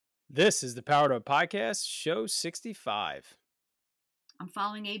This is the Powered Up Podcast, show 65. I'm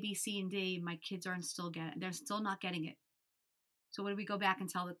following A, B, C, and D. My kids aren't they're still not getting it. So what do we go back and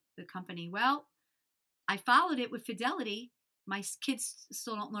tell the company? Well, I followed it with fidelity. My kids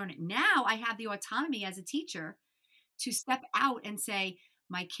still don't learn it. Now I have the autonomy as a teacher to step out and say,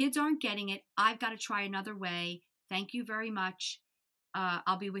 my kids aren't getting it. I've got to try another way. Thank you very much.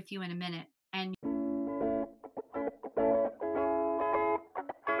 I'll be with you in a minute. And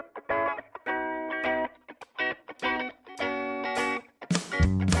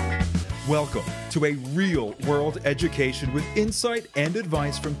Welcome to a real-world education with insight and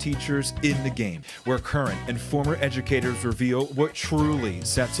advice from teachers in the game, where current and former educators reveal what truly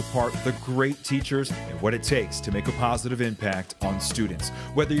sets apart the great teachers and what it takes to make a positive impact on students.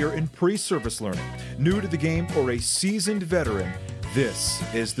 Whether you're in pre-service learning, new to the game, or a seasoned veteran, this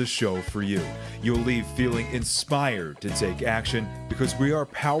is the show for you. You'll leave feeling inspired to take action because we are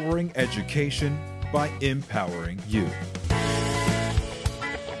powering education by empowering you.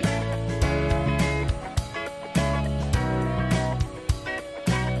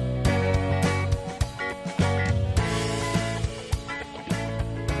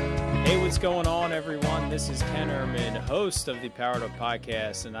 What's going on, everyone? This is Ken Ehrman, host of the Powered Up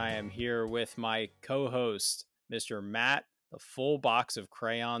Podcast, and I am here with my co-host, Mr. Matt, the full box of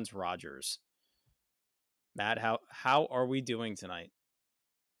crayons Rogers. Matt, how are we doing tonight?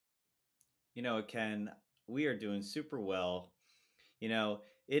 You know, Ken, we are doing super well. You know,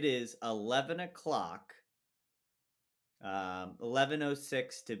 it is 11 o'clock,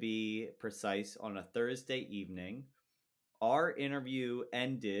 11:06 to be precise, on a Thursday evening. Our interview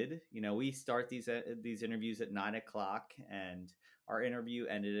ended, we start these interviews at 9 o'clock, and our interview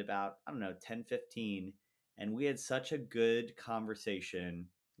ended about, 10:15. And we had such a good conversation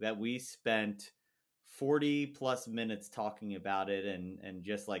that we spent 40 plus minutes talking about it and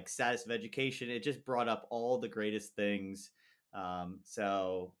just like status of education. It just brought up all the greatest things.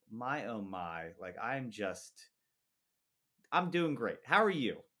 So my, oh my, like I'm doing great. How are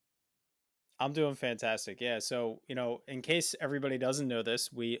you? I'm doing fantastic. Yeah. So, in case everybody doesn't know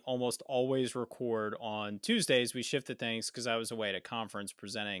this, we almost always record on Tuesdays. We shifted things because I was away at a conference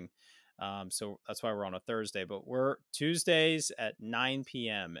presenting. So that's why we're on a Thursday, but we're Tuesdays at 9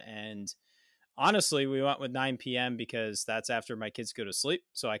 p.m. And honestly, we went with 9 p.m. because that's after my kids go to sleep.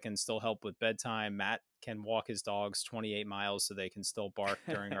 So I can still help with bedtime. Matt can walk his dogs 28 miles so they can still bark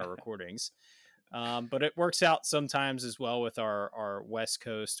during our recordings. But it works out sometimes as well with our West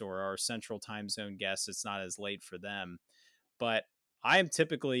Coast or our Central Time Zone guests. It's not as late for them. But I am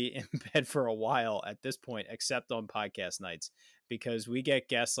typically in bed for a while at this point, except on podcast nights, because we get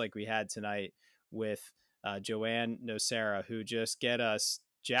guests like we had tonight with JoAnn Nocera, who just get us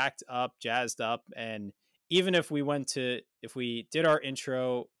jacked up, jazzed up. And even if we did our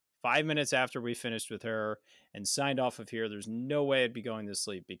intro 5 minutes after we finished with her and signed off of here, there's no way I'd be going to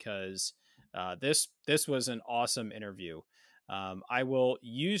sleep because this was an awesome interview. I will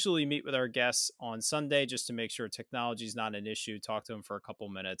usually meet with our guests on Sunday just to make sure technology is not an issue, talk to them for a couple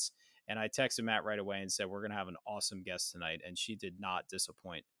minutes. And I texted Matt right away and said, we're going to have an awesome guest tonight. And she did not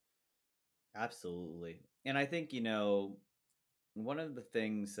disappoint. Absolutely. And I think, one of the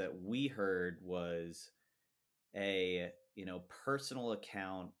things that we heard was a, personal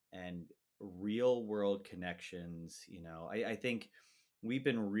account and real world connections. I think we've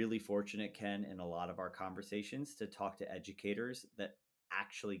been really fortunate, Ken, in a lot of our conversations to talk to educators that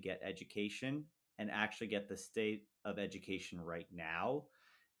actually get education and actually get the state of education right now,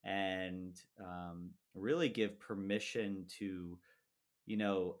 and really give permission to,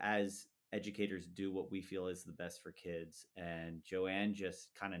 as educators, do what we feel is the best for kids. And JoAnn just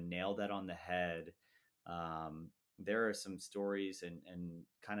kind of nailed that on the head. There are some stories and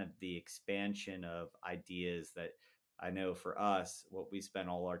kind of the expansion of ideas that I know for us, what we spend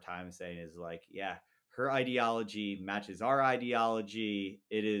all our time saying is like, yeah, her ideology matches our ideology.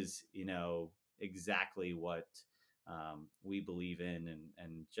 It is, exactly what we believe in,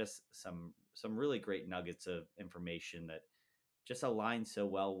 and just some really great nuggets of information that just align so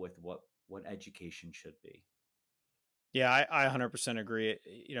well with what education should be. Yeah, I 100% agree.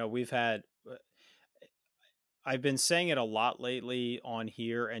 I've been saying it a lot lately on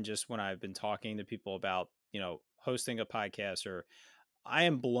here, and just when I've been talking to people about, hosting a podcast, or I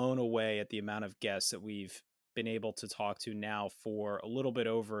am blown away at the amount of guests that we've been able to talk to now for a little bit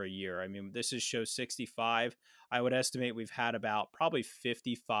over a year. I mean, this is show 65. I would estimate we've had about probably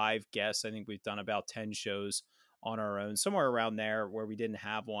 55 guests. I think we've done about 10 shows on our own, somewhere around there where we didn't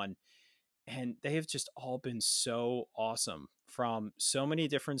have one. And they have just all been so awesome from so many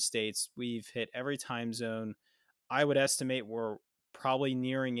different states. We've hit every time zone. I would estimate we're probably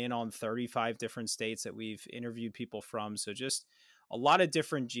nearing in on 35 different states that we've interviewed people from. So just a lot of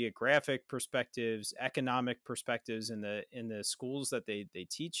different geographic perspectives, economic perspectives in the schools that they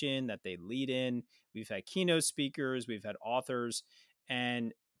teach in, that they lead in. We've had keynote speakers, we've had authors,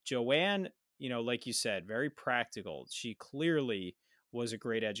 and JoAnn, like you said, very practical. She clearly was a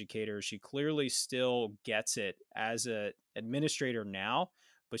great educator. She clearly still gets it as a administrator now,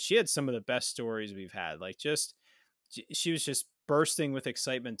 but she had some of the best stories we've had. Like, just she was just bursting with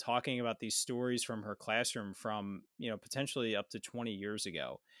excitement talking about these stories from her classroom from, potentially up to 20 years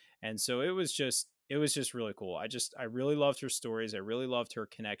ago. And so it was just really cool. I really loved her stories. I really loved her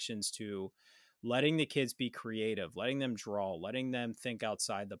connections to letting the kids be creative, letting them draw, letting them think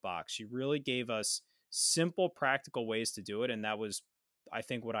outside the box. She really gave us simple, practical ways to do it. And that was, I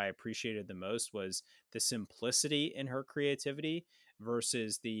think, what I appreciated the most was the simplicity in her creativity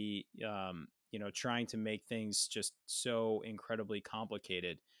versus the, trying to make things just so incredibly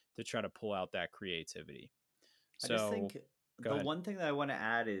complicated to try to pull out that creativity. I just So think go the ahead. one thing that I want to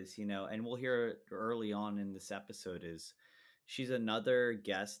add is, and we'll hear it early on in this episode, is she's another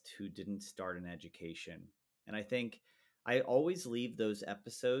guest who didn't start in education. And I think I always leave those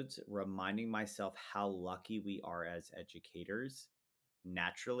episodes reminding myself how lucky we are as educators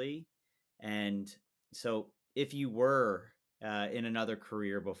naturally. And so if you were in another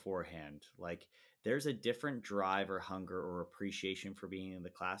career beforehand, like, there's a different drive or hunger or appreciation for being in the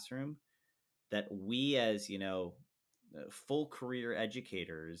classroom that we as, full career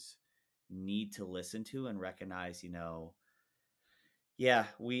educators need to listen to and recognize. Yeah,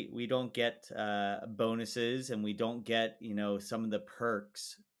 we don't get bonuses, and we don't get, some of the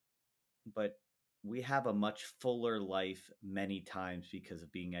perks, but we have a much fuller life many times because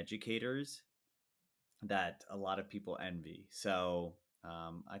of being educators that a lot of people envy. So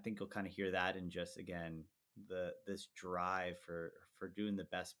I think you'll kind of hear that in just, again, this drive for doing the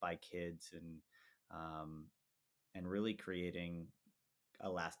best by kids, and really creating a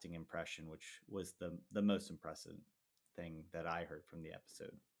lasting impression, which was the most impressive thing that I heard from the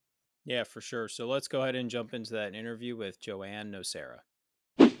episode. Yeah, for sure. So let's go ahead and jump into that interview with JoAnn Nocera.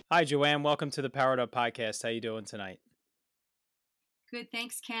 Hi, JoAnn. Welcome to the Powered Up Podcast. How you doing tonight? Good,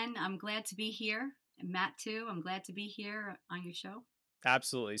 thanks, Ken. I'm glad to be here. And Matt, too. I'm glad to be here on your show.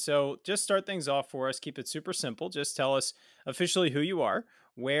 Absolutely. So just start things off for us. Keep it super simple. Just tell us officially who you are,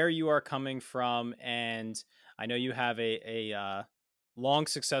 where you are coming from, and I know you have a long,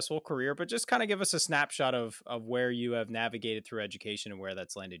 successful career, but just kind of give us a snapshot of where you have navigated through education and where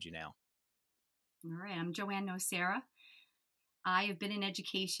that's landed you now. All right. I'm JoAnn Nocera. I have been in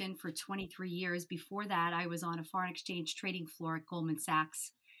education for 23 years. Before that, I was on a foreign exchange trading floor at Goldman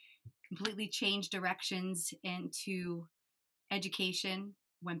Sachs. Completely changed directions into education,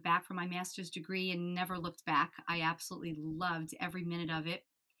 went back for my master's degree and never looked back. I absolutely loved every minute of it.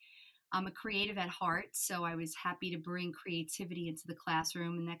 I'm a creative at heart, so I was happy to bring creativity into the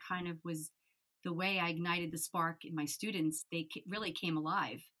classroom, and that kind of was the way I ignited the spark in my students. They really came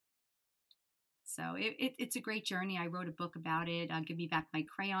alive. So it's a great journey. I wrote a book about it, Give Me Back My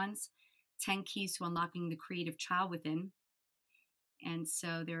Crayons, 10 Keys to Unlocking the Creative Child Within. And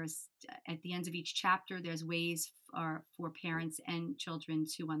so there's, at the end of each chapter, there's ways for parents and children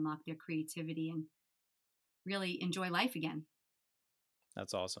to unlock their creativity and really enjoy life again.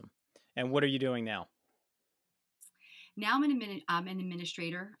 That's awesome. And what are you doing now? Now I'm an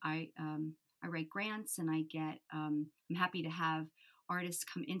administrator. I write grants, and I'm happy to have artists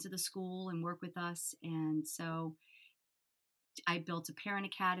come into the school and work with us. And so I built a parent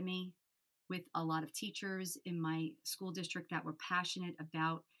academy with a lot of teachers in my school district that were passionate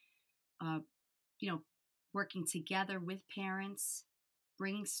about, working together with parents,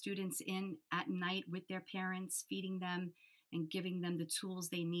 bringing students in at night with their parents, feeding them and giving them the tools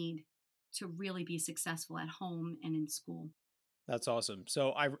they need to really be successful at home and in school. That's awesome.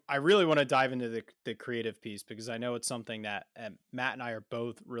 So I really want to dive into the creative piece because I know it's something that Matt and I are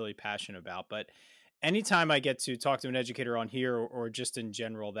both really passionate about. But anytime I get to talk to an educator on here or just in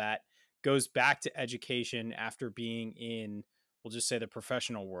general that goes back to education after being in, we'll just say, the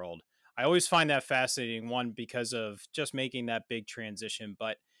professional world, I always find that fascinating, one, because of just making that big transition.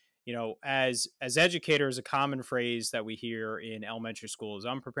 But, as educators, a common phrase that we hear in elementary school is,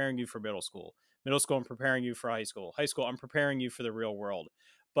 I'm preparing you for middle school. Middle school, I'm preparing you for high school. High school, I'm preparing you for the real world.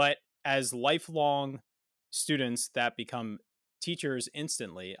 But as lifelong students that become teachers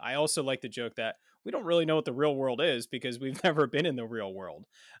instantly, I also like to joke that we don't really know what the real world is because we've never been in the real world,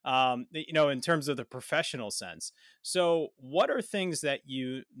 in terms of the professional sense. So what are things that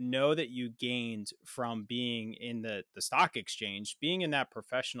that you gained from being in the stock exchange, being in that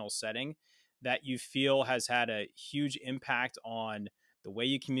professional setting that you feel has had a huge impact on the way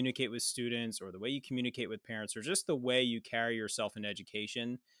you communicate with students or the way you communicate with parents or just the way you carry yourself in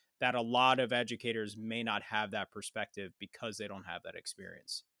education, that a lot of educators may not have that perspective because they don't have that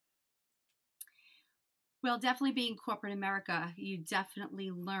experience? Well, definitely being corporate America, you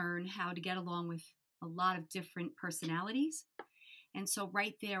definitely learn how to get along with a lot of different personalities. And so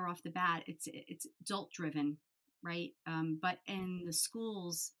right there off the bat, it's adult driven, right? But in the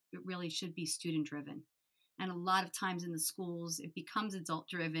schools, it really should be student driven. And a lot of times in the schools, it becomes adult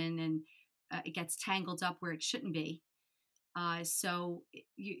driven and it gets tangled up where it shouldn't be. So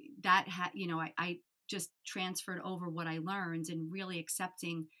I just transferred over what I learned and really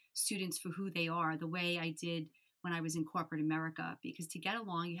accepting students for who they are, the way I did when I was in corporate America. Because to get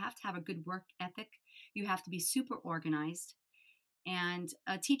along, you have to have a good work ethic. You have to be super organized. And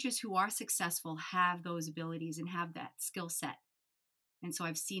teachers who are successful have those abilities and have that skill set. And so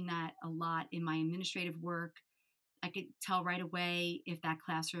I've seen that a lot in my administrative work. I could tell right away if that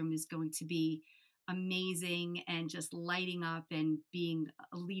classroom is going to be amazing and just lighting up and being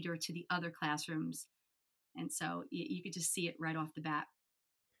a leader to the other classrooms. And so you could just see it right off the bat.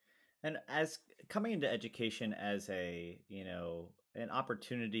 And as coming into education as a, an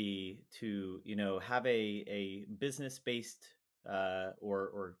opportunity to, have a business based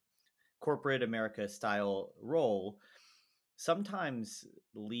or corporate America style role, sometimes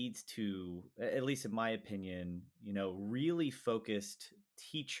leads to, at least in my opinion, really focused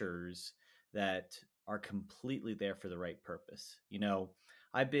teachers that are completely there for the right purpose.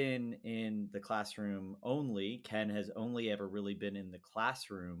 I've been in the classroom only. Ken has only ever really been in the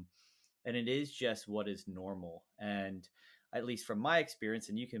classroom, and it is just what is normal. And at least from my experience,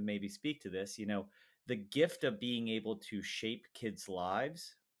 and you can maybe speak to this, the gift of being able to shape kids'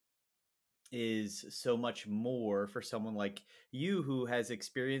 lives is so much more for someone like you who has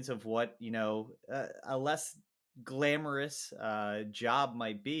experience of what a less glamorous job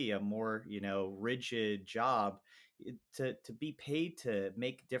might be, a more rigid job, to be paid to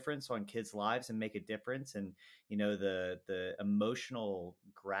make a difference on kids' lives and make a difference, and the emotional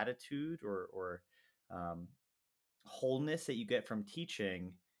gratitude or wholeness that you get from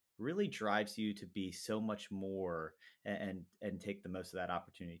teaching really drives you to be so much more and take the most of that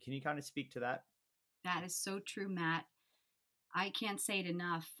opportunity. Can you kind of speak to that? That is so true, Matt. I can't say it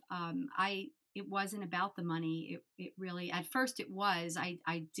enough. It wasn't about the money. It really, at first it was. I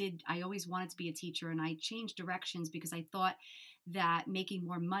always wanted to be a teacher, and I changed directions because I thought that making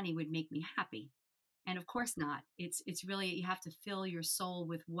more money would make me happy. And of course not. It's really, you have to fill your soul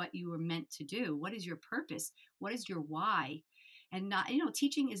with what you were meant to do. What is your purpose? What is your why? And not,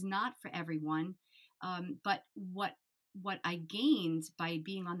 teaching is not for everyone. But what I gained by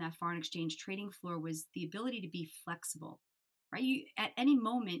being on that foreign exchange trading floor was the ability to be flexible. Right? At any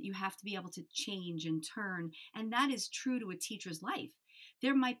moment, you have to be able to change and turn. And that is true to a teacher's life.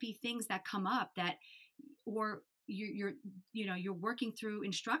 There might be things that come up or you're working through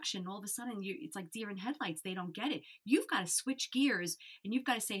instruction. All of a sudden, it's like deer in headlights. They don't get it. You've got to switch gears and you've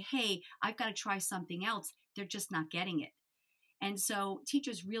got to say, hey, I've got to try something else. They're just not getting it. And so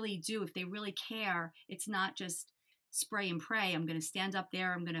teachers really do, if they really care, it's not just spray and pray. I'm going to stand up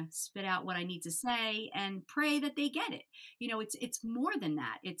there. I'm going to spit out what I need to say and pray that they get it. It's more than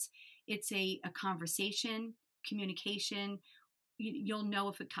that. It's a conversation, communication. You'll know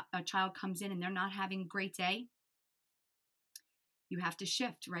if a child comes in and they're not having a great day. You have to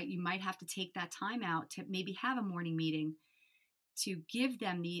shift, right? You might have to take that time out to maybe have a morning meeting to give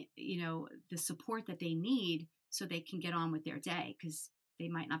them the support that they need so they can get on with their day, because they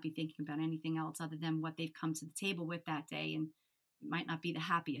might not be thinking about anything else other than what they've come to the table with that day, and it might not be the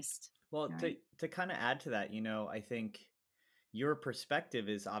happiest. Well, right? to kind of add to that, I think your perspective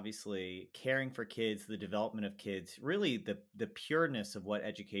is obviously caring for kids, the development of kids, really the pureness of what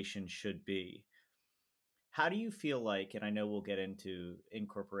education should be. How do you feel like, and I know we'll get into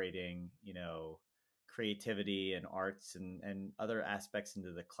incorporating, creativity and arts and other aspects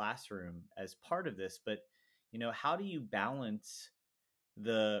into the classroom as part of this, but, how do you balance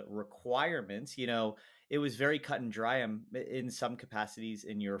the requirements? It was very cut and dry in some capacities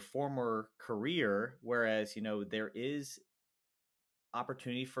in your former career, whereas, there is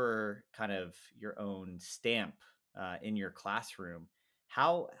opportunity for kind of your own stamp in your classroom.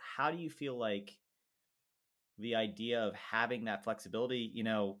 How do you feel like the idea of having that flexibility,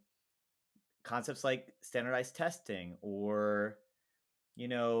 concepts like standardized testing or,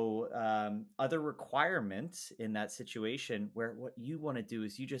 other requirements in that situation where what you want to do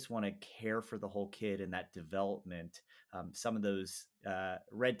is you just want to care for the whole kid and that development. Some of those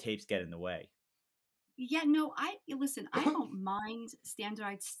red tapes get in the way. Yeah, no, I listen, I don't mind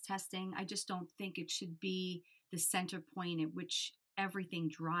standardized testing. I just don't think it should be the center point at which everything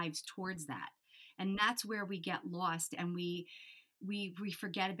drives towards that. And that's where we get lost and we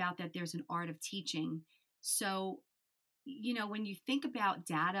forget about that there's an art of teaching. So, when you think about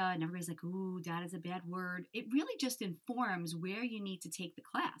data and everybody's like, "Ooh, data's a bad word." It really just informs where you need to take the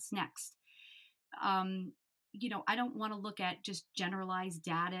class next. um, I don't want to look at just generalized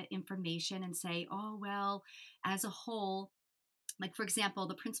data information and say, oh, well, as a whole, like, for example,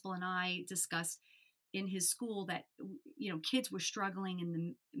 the principal and I discussed in his school that, kids were struggling in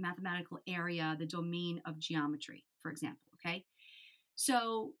the mathematical area, the domain of geometry, for example. Okay.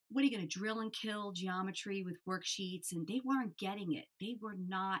 So, what are you going to drill and kill geometry with worksheets? And they weren't getting it. They were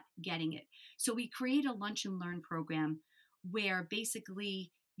not getting it. So, we create a lunch and learn program where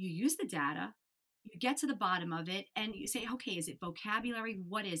basically you use the data, you get to the bottom of it, and you say, okay, is it vocabulary?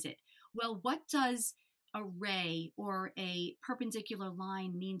 What is it? Well, what does a ray or a perpendicular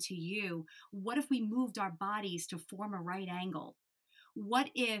line mean to you? What if we moved our bodies to form a right angle? What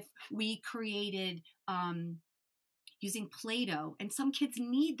if we created using Play-Doh? And some kids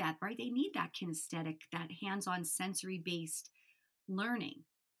need that, right? They need that kinesthetic, that hands-on sensory-based learning,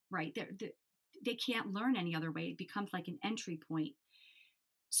 right? They can't learn any other way. It becomes like an entry point.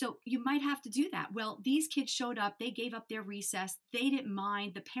 So you might have to do that. Well, these kids showed up, they gave up their recess, they didn't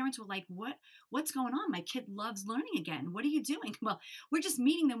mind. The parents were like, what's going on? My kid loves learning again. What are you doing? Well, we're just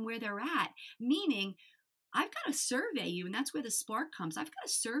meeting them where they're at, meaning I've got to survey you, and that's where the spark comes. I've got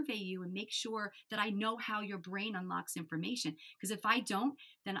to survey you and make sure that I know how your brain unlocks information. Because if I don't,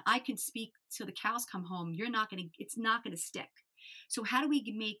 then I can speak till the cows come home. It's not going to stick. So how do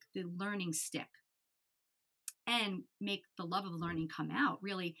we make the learning stick and make the love of learning come out?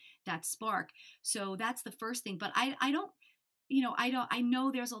 Really, that spark. So that's the first thing. But I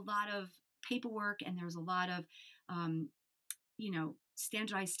know there's a lot of paperwork and there's a lot of, um,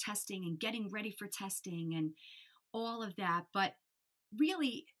 standardized testing and getting ready for testing and all of that. But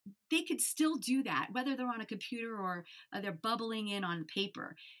really, they could still do that, whether they're on a computer or they're bubbling in on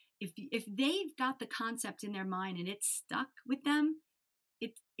paper. If they've got the concept in their mind and it's stuck with them,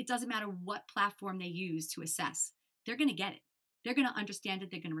 it doesn't matter what platform they use to assess. They're going to get it. They're going to understand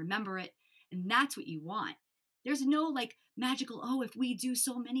it. They're going to remember it. And that's what you want. There's no like magical, oh, if we do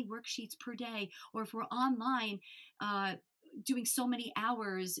so many worksheets per day, or if we're online doing so many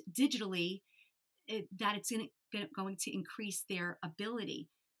hours digitally, that it's going to increase their ability.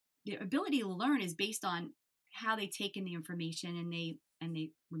 Their ability to learn is based on how they take in the information and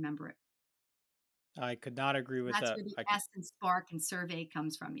they remember it. I could not agree with That's that. where the S and Spark and survey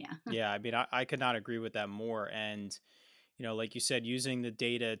comes from. Yeah. Yeah, I mean, I could not agree with that more. And like you said, using the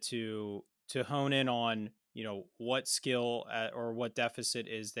data to hone in on what skill or what deficit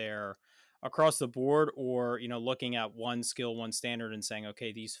is there across the board, or looking at one skill, one standard, and saying,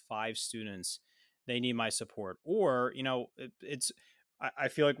 okay, these 5 students, they need my support. Or it's I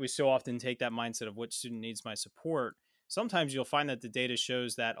feel like we so often take that mindset of which student needs my support. Sometimes you'll find that the data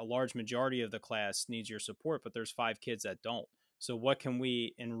shows that a large majority of the class needs your support, but there's 5 kids that don't. So what can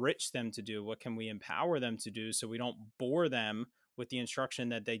we enrich them to do? What can we empower them to do so we don't bore them with the instruction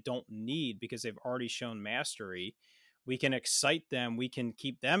that they don't need because they've already shown mastery? We can excite them. We can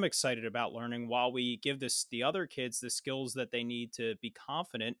keep them excited about learning while we give the other kids the skills that they need to be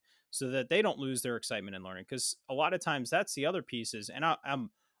confident so that they don't lose their excitement in learning. Because a lot of times that's the other pieces. And I'm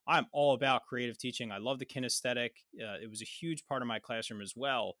all about creative teaching. I love the kinesthetic. It was a huge part of my classroom as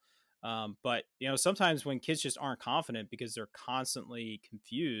well. But sometimes when kids just aren't confident because they're constantly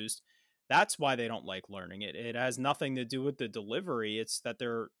confused, that's why they don't like learning. It has nothing to do with the delivery. It's that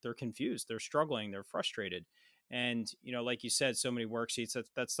they're confused, they're struggling, they're frustrated. And like you said, so many worksheets,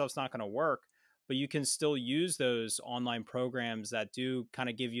 that stuff's not going to work. But you can still use those online programs that do kind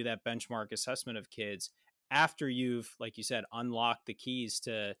of give you that benchmark assessment of kids after you've, like you said, unlocked the keys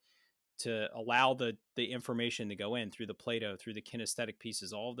to allow the information to go in through the Play-Doh, through the kinesthetic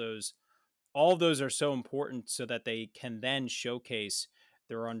pieces. All of those are so important so that they can then showcase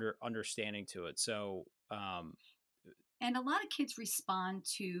their understanding to it. So And a lot of kids respond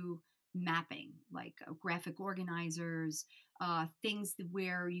to mapping, like graphic organizers, things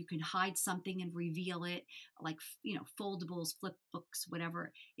where you can hide something and reveal it, like foldables, flip books,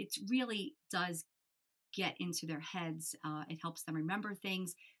 whatever. It really does get into their heads. It helps them remember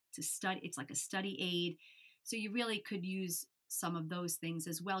things to study. It's like a study aid. So you really could use some of those things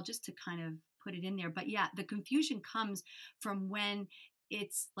as well, just to kind of put it in there. But yeah, the confusion comes from when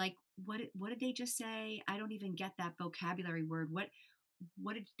it's like, what did they just say? I don't even get that vocabulary word.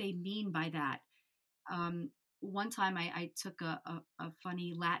 What did they mean by that? One time I took a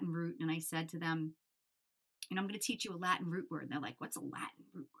funny Latin root and I said to them, and I'm going to teach you a Latin root word. And they're like, what's a Latin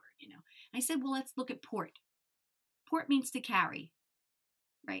root word? And I said, well, let's look at port. Port means to carry,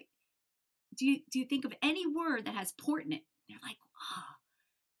 right? Do you think of any word that has port in it? They're like, ah,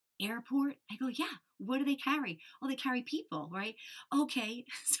 airport. I go, yeah. What do they carry? Oh, they carry people, right? Okay.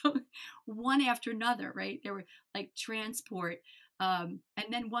 So one after another, right? There were like transport. And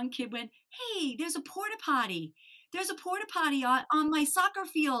then one kid went, hey, there's a porta potty. There's a porta potty on my soccer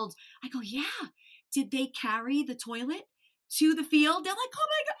field. I go, yeah. Did they carry the toilet to the field? They're like, oh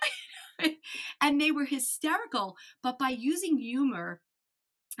my God. And they were hysterical. But by using humor,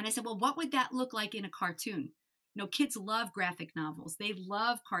 and I said, well, what would that look like in a cartoon? Kids love graphic novels. They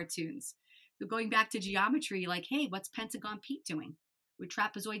love cartoons. So going back to geometry, like, hey, what's Pentagon Pete doing with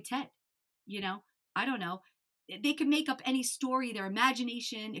Trapezoid Ted? I don't know. They can make up any story, their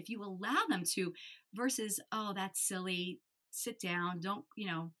imagination, if you allow them to, versus, oh, that's silly. Sit down. Don't,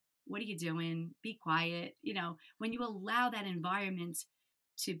 what are you doing? Be quiet. When you allow that environment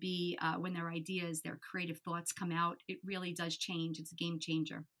to be, when their ideas, their creative thoughts come out, it really does change. It's a game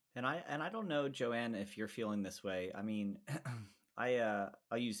changer. And I don't know, JoAnn, if you're feeling this way. I mean,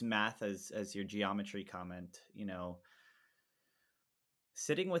 I'll use math as your geometry comment.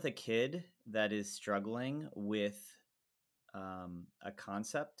 Sitting with a kid that is struggling with a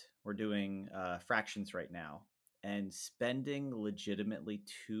concept. We're doing fractions right now, and spending legitimately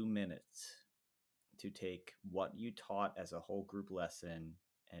 2 minutes to take what you taught as a whole group lesson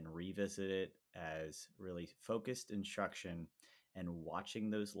and revisit it as really focused instruction, and watching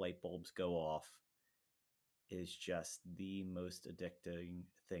those light bulbs go off is just the most addicting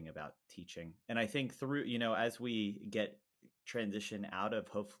thing about teaching. And I think through, as we get transition out of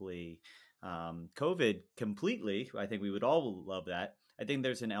hopefully COVID completely, I think we would all love that. I think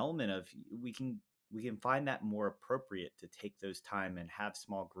there's an element of we can find that more appropriate to take those time and have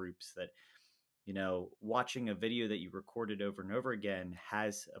small groups that, watching a video that you recorded over and over again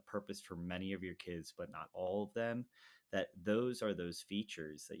has a purpose for many of your kids, but not all of them. That those are those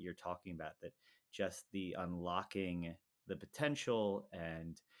features that you're talking about, that just the unlocking the potential.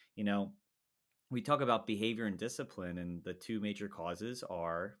 And, we talk about behavior and discipline, and the two major causes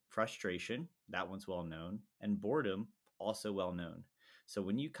are frustration, that one's well known, and boredom, also well known. So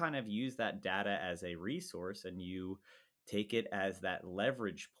when you kind of use that data as a resource and you take it as that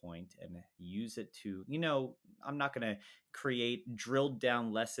leverage point and use it to, I'm not going to create drilled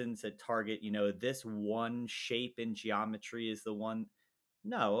down lessons that target, this one shape in geometry is the one.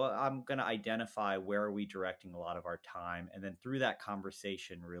 No, I'm going to identify where are we directing a lot of our time, and then through that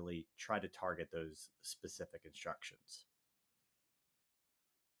conversation, really try to target those specific instructions.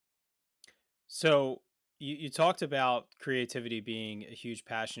 So you talked about creativity being a huge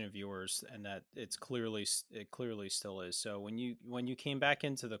passion of yours, and that it clearly still is. So when you came back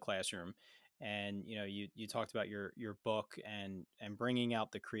into the classroom, and you talked about your book and bringing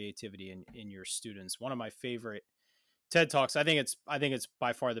out the creativity in your students. One of my favorite TED Talks, I think it's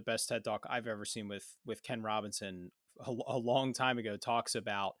by far the best TED Talk I've ever seen, with Ken Robinson a long time ago, talks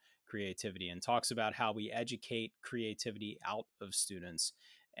about creativity and talks about how we educate creativity out of students.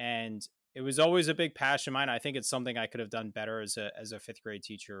 And it was always a big passion of mine. I think it's something I could have done better as a fifth grade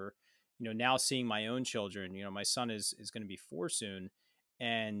teacher. Now seeing my own children, my son is going to be 4 soon,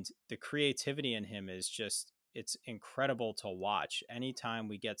 and the creativity in him is just, it's incredible to watch. Anytime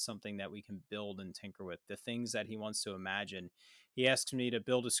we get something that we can build and tinker with, the things that he wants to imagine. He asks me to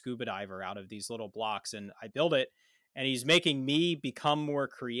build a scuba diver out of these little blocks, and I build it, and he's making me become more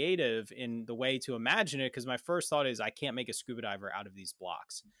creative in the way to imagine it. Because my first thought is, I can't make a scuba diver out of these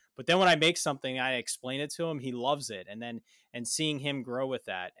blocks. But then when I make something, I explain it to him, he loves it. And seeing him grow with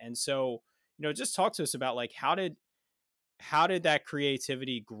that. And so, just talk to us about, like, how did that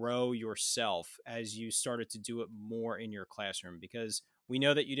creativity grow yourself as you started to do it more in your classroom? Because we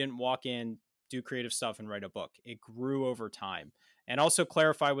know that you didn't walk in, do creative stuff, and write a book. It grew over time. And also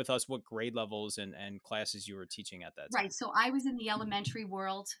clarify with us what grade levels and classes you were teaching at that time. Right. So I was in the elementary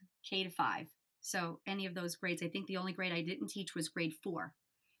world, K to 5. So any of those grades, I think the only grade I didn't teach was grade 4.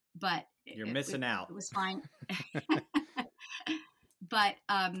 But you're missing out. It was fine. But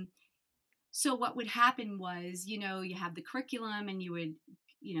so what would happen was, you have the curriculum, and you would,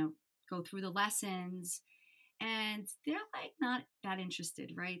 go through the lessons, and they're like not that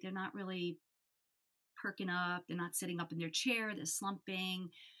interested, right? They're not really perking up. They're not sitting up in their chair. They're slumping.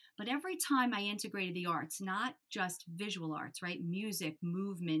 But every time I integrated the arts, not just visual arts, right? Music,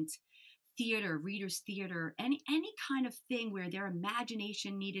 movement, theater, readers theater, any kind of thing where their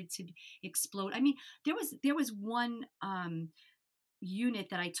imagination needed to explode. I mean, there was one unit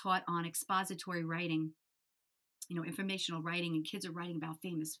that I taught on expository writing, informational writing, and kids are writing about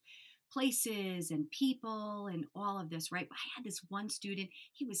famous places and people and all of this, right? I had this one student,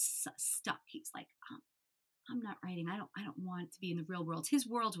 he was stuck. He's like, I'm not writing. I don't want to be in the real world. His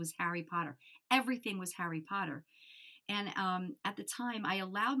world was Harry Potter. Everything was Harry Potter. And at the time, I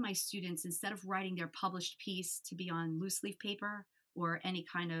allowed my students, instead of writing their published piece, to be on loose leaf paper or any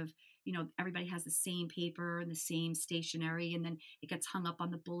kind of, everybody has the same paper and the same stationery, and then it gets hung up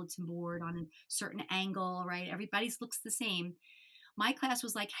on the bulletin board on a certain angle, right? Everybody's looks the same. My class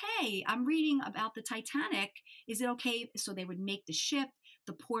was like, hey, I'm reading about the Titanic. Is it okay? So they would make the ship,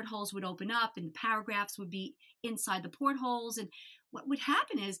 the portholes would open up, and the paragraphs would be inside the portholes. And what would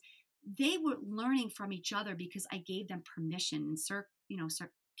happen is they were learning from each other because I gave them permission. And Sir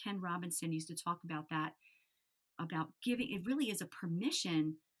Ken Robinson used to talk about that, about giving. It really is a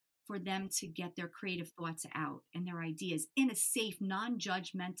permission for them to get their creative thoughts out and their ideas in a safe,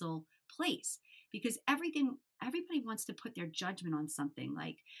 non-judgmental place, because everybody wants to put their judgment on something,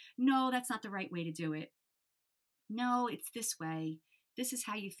 like, no, that's not the right way to do it. No, it's this way. This is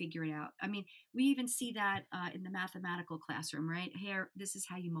how you figure it out. I mean, we even see that in the mathematical classroom, right? Here, this is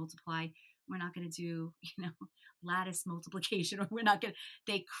how you multiply. We're not going to do, lattice multiplication, or we're not going to,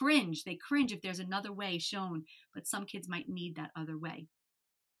 they cringe if there's another way shown, but some kids might need that other way.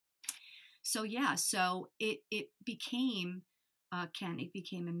 So yeah, so it became, Ken, it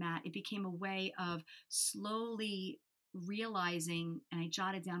became a Matt, it became a way of slowly realizing, and I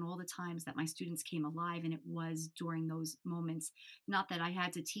jotted down all the times that my students came alive, and it was during those moments. Not that I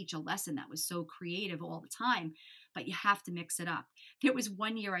had to teach a lesson that was so creative all the time, but you have to mix it up. There was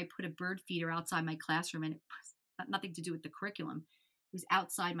one year I put a bird feeder outside my classroom, and it was nothing to do with the curriculum. It was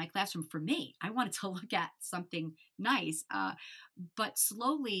outside my classroom for me. I wanted to look at something nice, but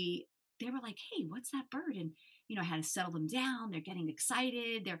slowly they were like, hey, what's that bird? And I had to settle them down. They're getting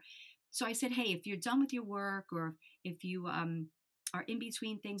excited. So I said, hey, if you're done with your work, or if you are in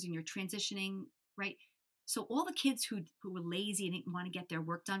between things and you're transitioning, right? So all the kids who were lazy and didn't want to get their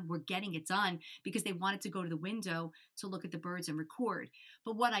work done were getting it done because they wanted to go to the window to look at the birds and record.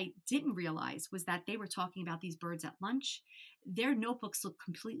 But what I didn't realize was that they were talking about these birds at lunch. Their notebooks looked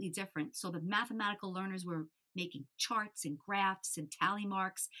completely different. So the mathematical learners were making charts and graphs and tally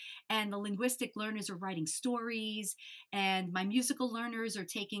marks, and the linguistic learners are writing stories, and my musical learners are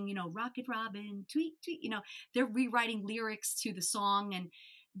taking, Rocket Robin, tweet, tweet, they're rewriting lyrics to the song, and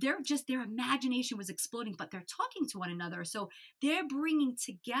their imagination was exploding, but they're talking to one another. So they're bringing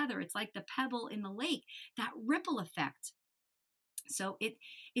together, it's like the pebble in the lake, that ripple effect. So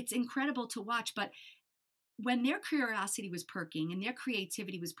it's incredible to watch. But when their curiosity was perking and their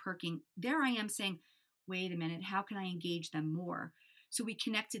creativity was perking, there I am saying, wait a minute, how can I engage them more? So we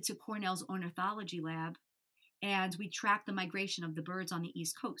connected to Cornell's ornithology lab, and we tracked the migration of the birds on the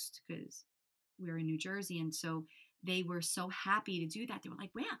East Coast, because we're in New Jersey. And so they were so happy to do that. They were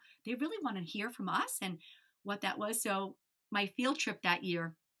like, wow, they really want to hear from us and what that was. So my field trip that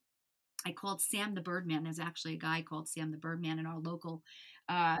year, I called Sam the Birdman. There's actually a guy called Sam the Birdman in our local,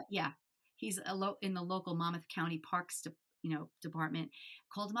 he's in the local Monmouth County Parks department.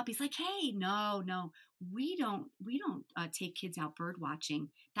 Called him up. He's like, hey, no, we don't take kids out bird watching.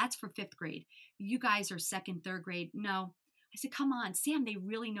 That's for 5th grade. You guys are 2nd, 3rd grade. No. I said, come on, Sam, they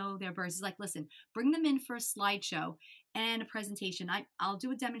really know their birds. He's like, listen, bring them in for a slideshow and a presentation. I'll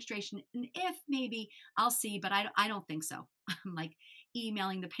do a demonstration, and if maybe I'll see, but I don't think so. I'm like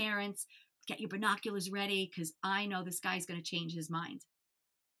emailing the parents, get your binoculars ready, because I know this guy's going to change his mind.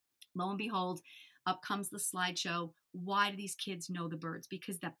 Lo and behold, up comes the slideshow. Why do these kids know the birds?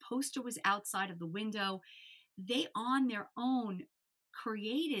 Because that poster was outside of the window. They on their own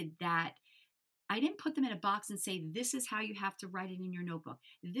created that. I didn't put them in a box and say, this is how you have to write it in your notebook.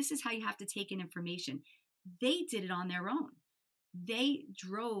 This is how you have to take in information. They did it on their own. They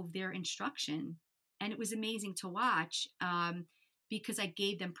drove their instruction, and it was amazing to watch because I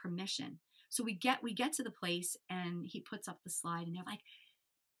gave them permission. So we get to the place, and he puts up the slide, and they're like,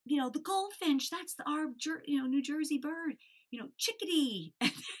 the goldfinch, that's our New Jersey bird, chickadee.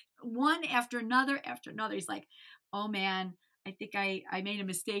 One after another. He's like, oh man, I think I made a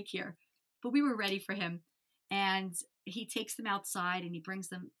mistake here. But we were ready for him. And he takes them outside, and he brings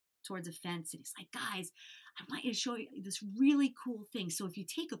them towards a fence. And he's like, guys, I want you to show you this really cool thing. So if you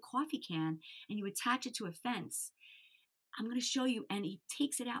take a coffee can and you attach it to a fence, I'm going to show you. And he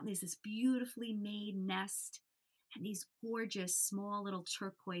takes it out, and there's this beautifully made nest and these gorgeous small little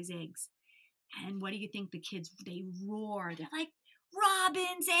turquoise eggs. And what do you think the kids, they roar. They're like,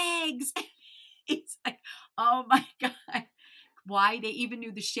 robin's eggs. It's like, oh my God. Why? They even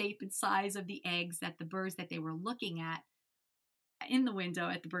knew the shape and size of the eggs that the birds that they were looking at in the window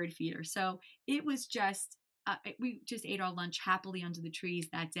at the bird feeder. So it was just we just ate our lunch happily under the trees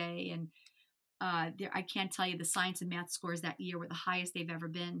that day. And I can't tell you, the science and math scores that year were the highest they've ever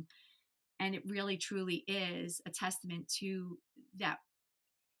been. And it really, truly is a testament to that.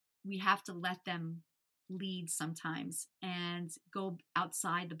 We have to let them lead sometimes and go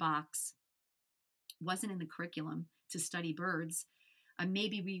outside the box. Wasn't in the curriculum to study birds.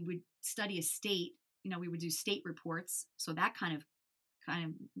 Maybe we would study a state, we would do state reports. So that kind of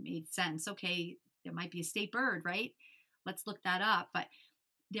made sense. Okay, there might be a state bird, right? Let's look that up. But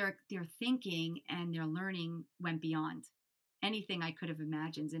their thinking and their learning went beyond anything I could have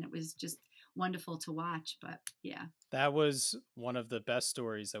imagined. And it was just wonderful to watch. But yeah. That was one of the best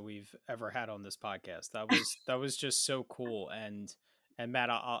stories that we've ever had on this podcast. That was just so cool. And Matt,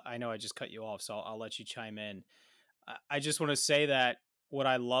 I know I just cut you off, so I'll let you chime in. I just want to say that what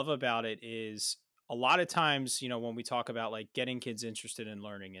I love about it is a lot of times, when we talk about like getting kids interested in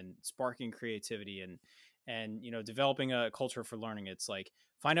learning and sparking creativity and developing a culture for learning, it's like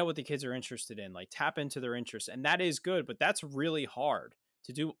find out what the kids are interested in, like tap into their interests. And that is good, but that's really hard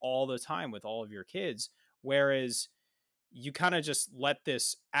to do all the time with all of your kids. Whereas you kind of just let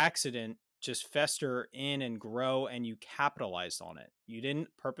this accident just fester in and grow, and you capitalized on it. You didn't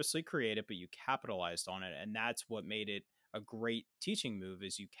purposely create it, but you capitalized on it. And that's what made it a great teaching move,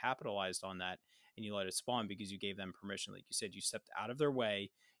 is you capitalized on that and you let it spawn because you gave them permission. Like you said, you stepped out of their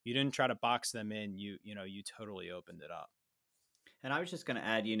way. You didn't try to box them in. You totally opened it up. And I was just going to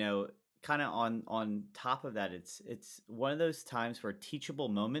add, kind of on top of that, it's one of those times where teachable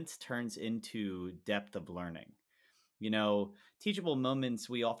moments turns into depth of learning. Teachable moments,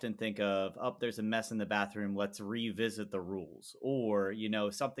 we often think of, oh, there's a mess in the bathroom, let's revisit the rules. Or,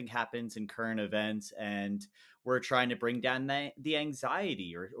 something happens in current events and we're trying to bring down the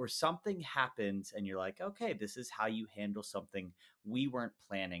anxiety, or something happens and you're like, okay, this is how you handle something we weren't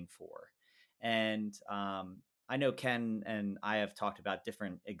planning for. And I know Ken and I have talked about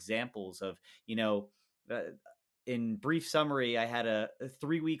different examples of, in brief summary, I had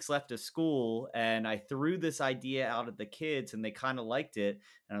 3 weeks left of school and I threw this idea out at the kids and they kind of liked it.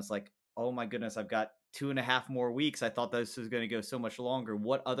 And I was like, oh my goodness, I've got 2.5 more weeks. I thought this was going to go so much longer.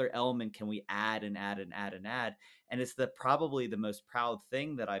 What other element can we add and add and add and add? And it's probably the most proud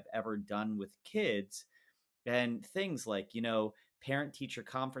thing that I've ever done with kids. And things like, parent teacher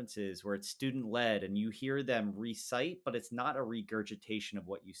conferences where it's student led and you hear them recite, but it's not a regurgitation of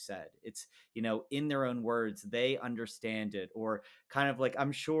what you said. It's, in their own words, they understand it. Or kind of like,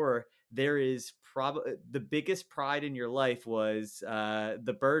 I'm sure there is probably the biggest pride in your life was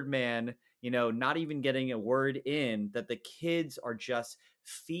the Birdman, not even getting a word in, that the kids are just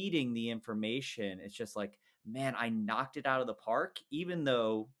feeding the information. It's just like, man, I knocked it out of the park, even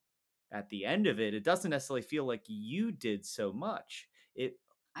though at the end of it, it doesn't necessarily feel like you did so much.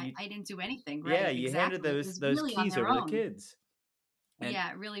 I didn't do anything, right? Yeah, you exactly. handed those really keys over to the kids. And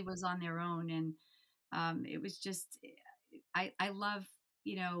yeah, it really was on their own. And it was just, I love,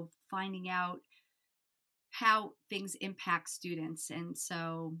 finding out how things impact students. And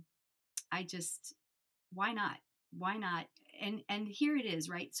so I just, why not? Why not? And here it is,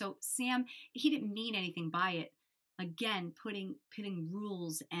 right? So Sam, he didn't mean anything by it. Again, putting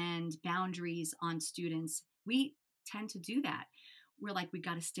rules and boundaries on students. We tend to do that. We're like, we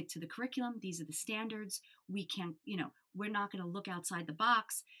got to stick to the curriculum. These are the standards. We can't, we're not going to look outside the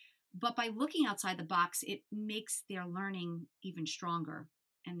box. But by looking outside the box, it makes their learning even stronger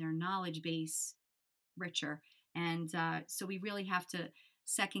and their knowledge base richer. And so we really have to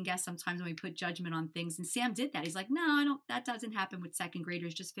second guess sometimes when we put judgment on things. And Sam did that. He's like, no, that doesn't happen with second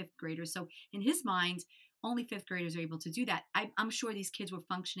graders, just fifth graders. So in his mind, only fifth graders are able to do that. I'm sure these kids were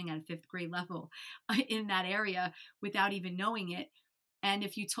functioning at a fifth grade level in that area without even knowing it. And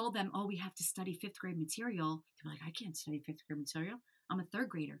if you told them, oh, we have to study fifth grade material, they're like, I can't study fifth grade material. I'm a third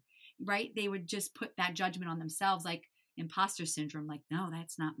grader, right? They would just put that judgment on themselves, like imposter syndrome, like, no,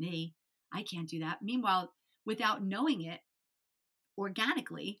 that's not me. I can't do that. Meanwhile, without knowing it,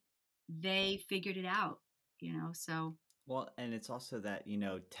 organically, they figured it out, so. Well, and it's also that,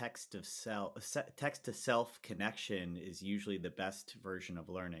 text to self connection is usually the best version of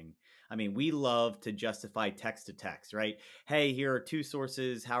learning. I mean, we love to justify text to text, right? Hey, here are two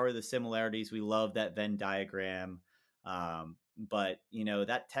sources. How are the similarities? We love that Venn diagram. But,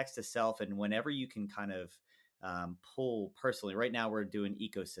 that text to self, and whenever you can kind of pull personally, right now we're doing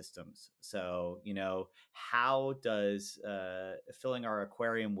ecosystems. So, how does filling our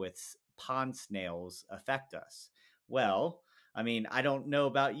aquarium with pond snails affect us? Well, I mean, I don't know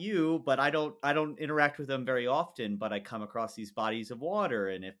about you, but I don't interact with them very often, but I come across these bodies of water.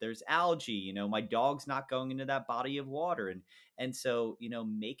 And if there's algae, my dog's not going into that body of water. And so,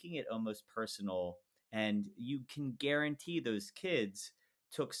 making it almost personal And you can guarantee those kids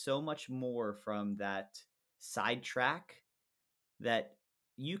took so much more from that sidetrack that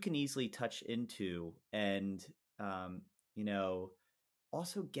you can easily touch into and, um, you know,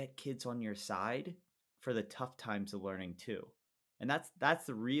 also get kids on your side for the tough times of learning too. And that's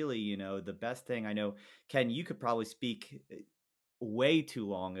really, the best thing. I know, Ken, you could probably speak way too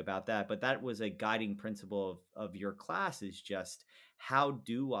long about that, but that was a guiding principle of your class, is just how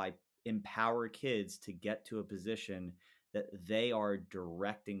do I empower kids to get to a position that they are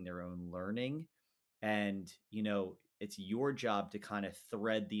directing their own learning. And it's your job to kind of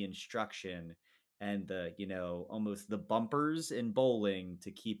thread the instruction and the almost the bumpers in bowling to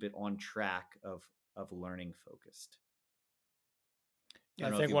keep it on track of learning focused. I Yeah, I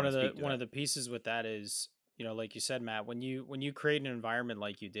don't know if think you one want of to the speak to one of that. the pieces with that is, like you said, Matt, when you create an environment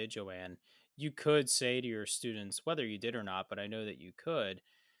like you did, JoAnn, you could say to your students, whether you did or not, but I know that you could,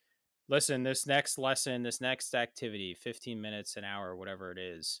 listen, this next lesson, this next activity, 15 minutes, an hour, whatever it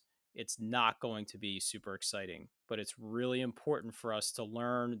is, it's not going to be super exciting, but it's really important for us to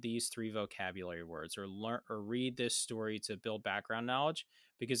learn these 3 vocabulary words, or learn or read this story to build background knowledge,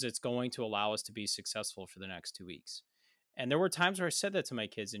 because it's going to allow us to be successful for the next 2 weeks. And there were times where I said that to my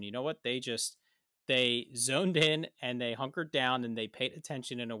kids, and you know what? They zoned in and they hunkered down and they paid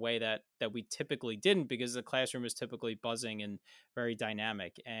attention in a way that we typically didn't, because the classroom is typically buzzing and very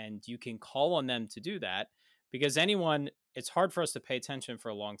dynamic. And you can call on them to do that, because it's hard for us to pay attention for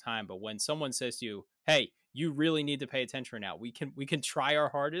a long time. But when someone says to you, hey, you really need to pay attention right now, we can try our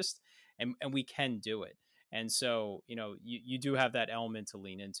hardest, and we can do it. And so, you do have that element to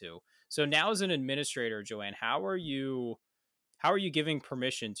lean into. So now, as an administrator, JoAnn, how are you giving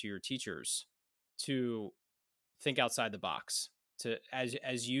permission to your teachers to think outside the box, to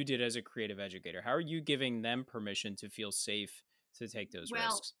as you did as a creative educator? How are you giving them permission to feel safe to take those Well,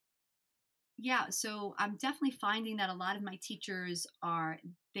 risks? yeah, so I'm definitely finding that a lot of my teachers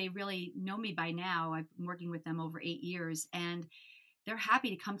they really know me by now. I've been working with them over 8 years, and they're happy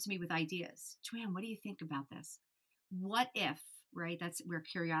to come to me with ideas. JoAnn, what do you think about this? What if, right? That's where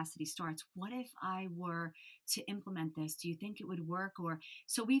curiosity starts. What if I were to implement this? Do you think it would work? Or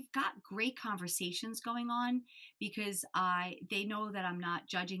so we've got great conversations going on, because they know that I'm not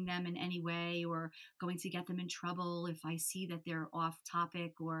judging them in any way or going to get them in trouble if I see that they're off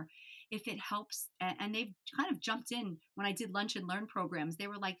topic, or if it helps. And they've kind of jumped in when I did lunch and learn programs. They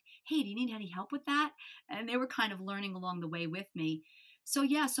were like, hey, do you need any help with that? And they were kind of learning along the way with me. So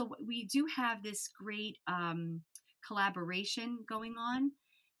yeah, so we do have this great collaboration going on,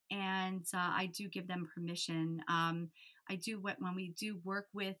 and I do give them permission. I do when we do work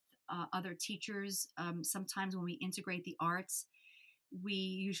with other teachers. Sometimes when we integrate the arts, we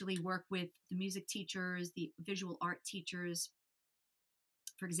usually work with the music teachers, the visual art teachers.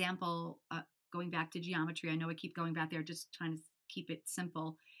 For example, going back to geometry, I know I keep going back there, just trying to keep it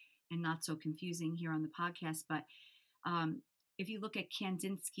simple and not so confusing here on the podcast, but um, if you look at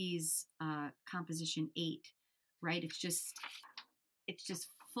Kandinsky's composition 8, right? It's just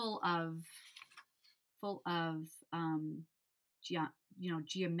full of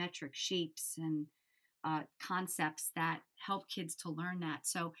geometric shapes and concepts that help kids to learn that.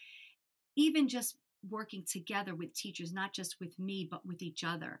 So even just working together with teachers, not just with me, but with each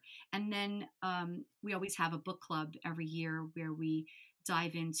other. And then we always have a book club every year where we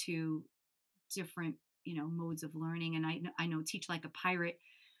dive into different modes of learning. And I know Teach Like a Pirate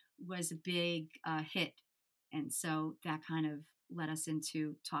was a big hit, and so that kind of led us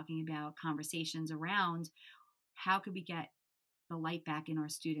into talking about conversations around how could we get the light back in our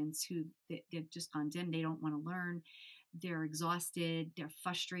students who they've just gone dim. They don't want to learn, they're exhausted, they're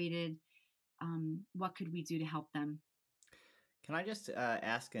frustrated. What could we do to help them? Can I just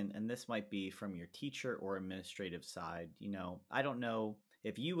ask, and this might be from your teacher or administrative side, I don't know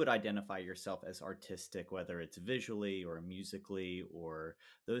if you would identify yourself as artistic, whether it's visually or musically or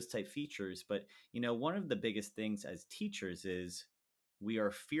those type features, but, one of the biggest things as teachers is we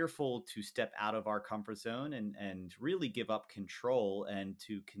are fearful to step out of our comfort zone and really give up control and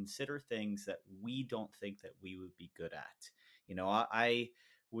to consider things that we don't think that we would be good at. I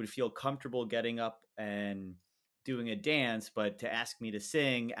would feel comfortable getting up and doing a dance, but to ask me to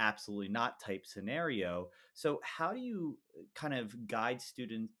sing, absolutely not type scenario. So how do you kind of guide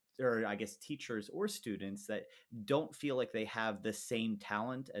students, or I guess teachers or students, that don't feel like they have the same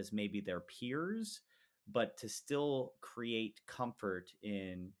talent as maybe their peers, but to still create comfort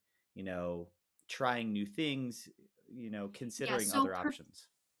in, you know, trying new things, Yeah, considering other options?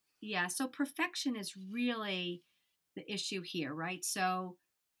 so perfection is really the issue here, right? So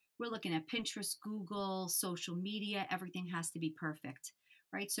we're looking at Pinterest, Google, social media, everything has to be perfect.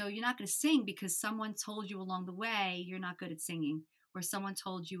 right? So you're not going to sing because someone told you along the way you're not good at singing, or someone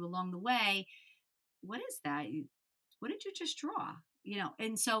told you along the way, what is that? What did you just draw?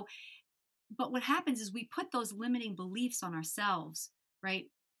 And so, but what happens is we put those limiting beliefs on ourselves, right?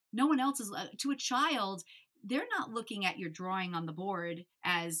 No one else is, to a child, they're not looking at your drawing on the board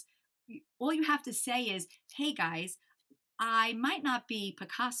as, all you have to say is, hey guys, I might not be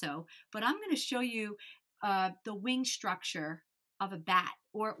Picasso, but I'm going to show you the wing structure of a bat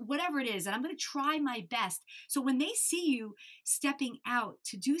or whatever it is. And I'm going to try my best. So when they see you stepping out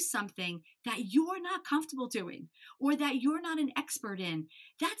to do something that you're not comfortable doing or that you're not an expert in,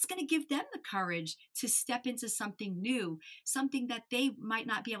 that's going to give them the courage to step into something new, something that they might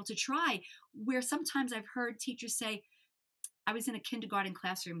not be able to try. Where sometimes I've heard teachers say, I was in a kindergarten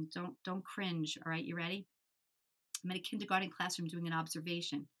classroom. Don't cringe. All right. You ready? I'm in a kindergarten classroom doing an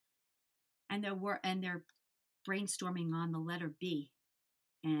observation, and they're brainstorming on the letter B,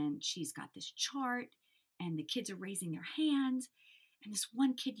 and she's got this chart, and the kids are raising their hands, and this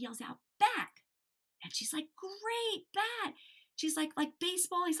one kid yells out bat, and she's like, great, bat. She's like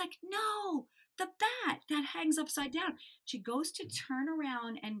baseball. He's like, no, the bat that hangs upside down. She goes to turn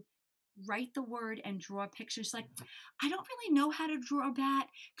around and write the word and draw a picture. She's like, I don't really know how to draw a bat.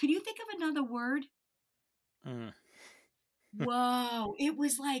 Could you think of another word? Whoa. It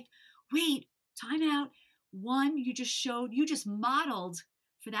was like, wait, time out. One, you just modeled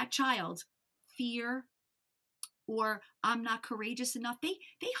for that child fear, or I'm not courageous enough. They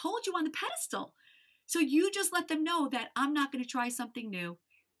hold you on the pedestal. So you just let them know that I'm not going to try something new.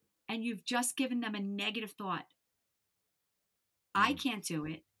 And you've just given them a negative thought. I can't do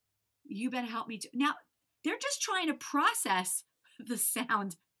it. You better help me. Now, they're just trying to process the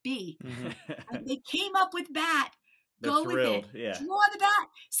sound B. And they came up with bat. Go with it. Yeah. Draw the bat.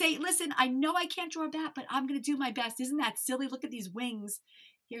 Say, listen, I know I can't draw a bat, but I'm going to do my best. Isn't that silly? Look at these wings.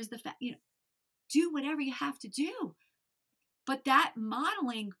 Here's the fact. Do whatever you have to do. But that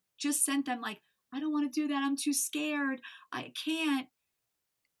modeling just sent them like, I don't want to do that. I'm too scared. I can't.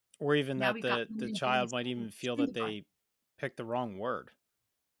 Or even now that the child might even feel that they picked the wrong word.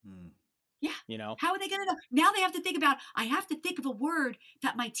 Yeah. How are they going to know? Now they have to think about, I have to think of a word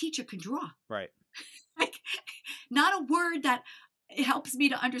that my teacher can draw. Right. Like, not a word that helps me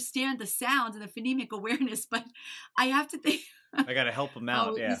to understand the sounds and the phonemic awareness, but I have to think. I got to help them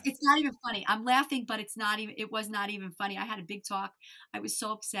out. It's not even funny. I'm laughing, but it was not even funny. I had a big talk. I was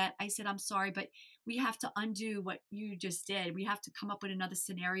so upset. I said, I'm sorry, but we have to undo what you just did. We have to come up with another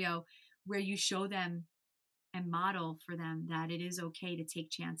scenario where you show them and model for them that it is okay to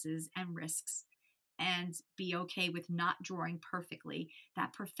take chances and risks and be okay with not drawing perfectly.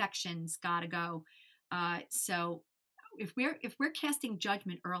 That perfection's got to go. So if we're casting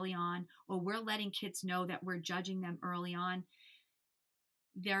judgment early on, or we're letting kids know that we're judging them early on,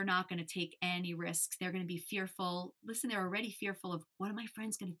 they're not going to take any risks. They're going to be fearful. Listen, they're already fearful of, what are my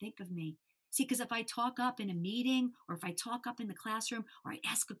friends going to think of me? See, because if I talk up in a meeting, or if I talk up in the classroom, or I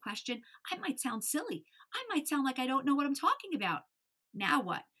ask a question, I might sound silly. I might sound like I don't know what I'm talking about. Now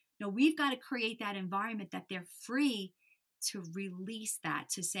what? No, we've got to create that environment that they're free to release that,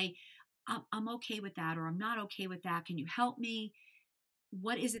 to say, I'm okay with that, or I'm not okay with that. Can you help me?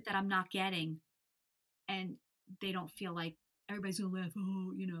 What is it that I'm not getting? And they don't feel like everybody's going to laugh.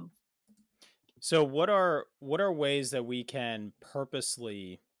 Oh. So what are ways that we can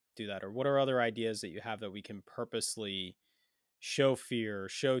purposely do that? Or what are other ideas that you have that we can purposely show fear,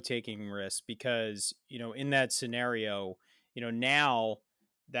 show taking risks? Because, in that scenario, now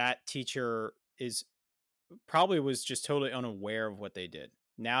that teacher was just totally unaware of what they did.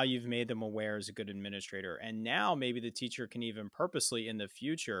 Now you've made them aware as a good administrator. And now maybe the teacher can even purposely in the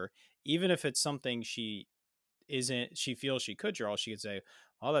future, even if it's something she feels she could draw, she could say,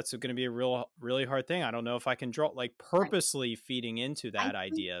 oh, that's going to be a really hard thing. I don't know if I can draw, like purposely feeding into that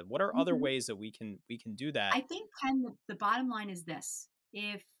idea. What are other ways that we can do that? I think kind of the bottom line is this: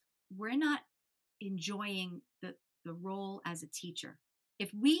 if we're not enjoying the role as a teacher,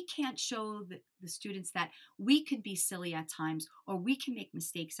 if we can't show the students that we can be silly at times, or we can make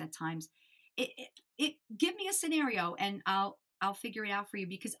mistakes at times, it give me a scenario and I'll figure it out for you.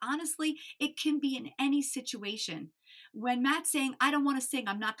 Because honestly, it can be in any situation. When Matt's saying, I don't want to sing,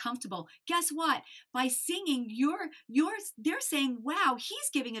 I'm not comfortable. Guess what? By singing, they're saying, wow, he's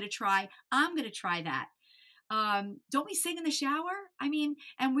giving it a try. I'm going to try that. Don't we sing in the shower? I mean,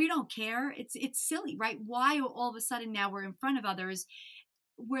 and we don't care. It's silly, right? Why all of a sudden now we're in front of others?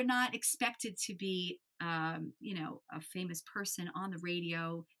 We're not expected to be, a famous person on the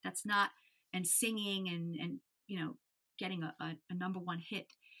radio that's not, and singing and getting a number one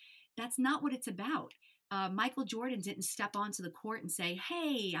hit. That's not what it's about. Michael Jordan didn't step onto the court and say,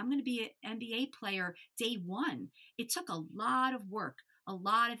 "Hey, I'm going to be an NBA player day one." It took a lot of work, a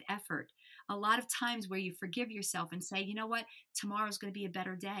lot of effort, a lot of times where you forgive yourself and say, "You know what? Tomorrow's going to be a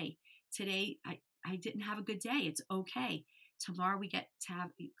better day. Today, I didn't have a good day. It's okay. Tomorrow we get to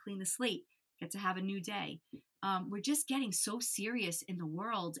have clean the slate, get to have a new day." We're just getting so serious in the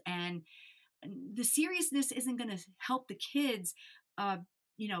world, and the seriousness isn't going to help the kids,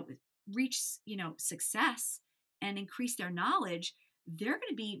 you know, reach, success and increase their knowledge. They're going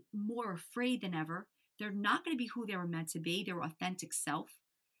to be more afraid than ever. They're not going to be who they were meant to be, their authentic self.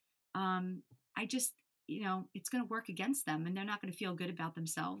 I just, it's going to work against them, and they're not going to feel good about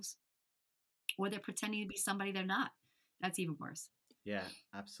themselves, or they're pretending to be somebody they're not. That's even worse. Yeah,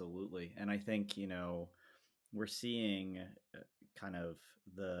 absolutely. And I think, we're seeing kind of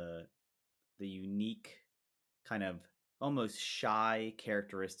the unique kind of almost shy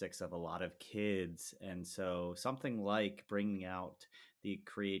characteristics of a lot of kids. And so something like bringing out the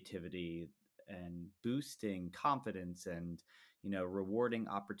creativity and boosting confidence and, rewarding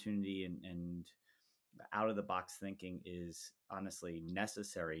opportunity and out of the box thinking is honestly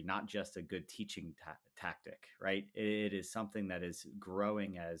necessary, not just a good teaching tactic, right? It is something that is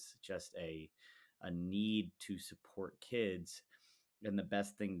growing as just a need to support kids. And the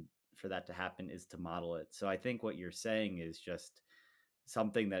best thing for that to happen is to model it. So I think what you're saying is just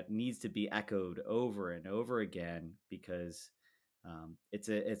something that needs to be echoed over and over again, because it's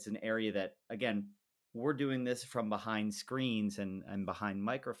an area that, again, we're doing this from behind screens and behind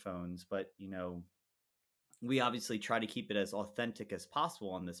microphones, but we obviously try to keep it as authentic as possible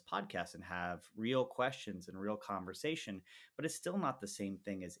on this podcast and have real questions and real conversation, but it's still not the same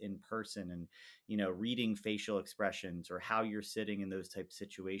thing as in person and, reading facial expressions or how you're sitting in those type of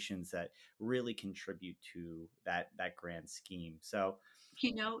situations that really contribute to that grand scheme. So,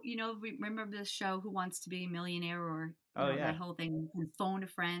 remember this show, Who Wants to Be a Millionaire, or yeah, that whole thing, phone a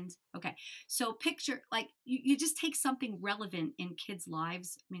friend. Okay. So picture, like, you just take something relevant in kids'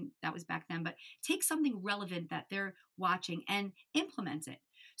 lives. I mean, that was back then, but take something relevant that they're watching and implement it.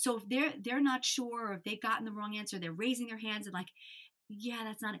 So if they're not sure, or if they've gotten the wrong answer, they're raising their hands and like, yeah,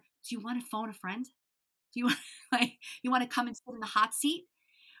 that's not it. Do you want to phone a friend? Do you want you want to come and sit in the hot seat?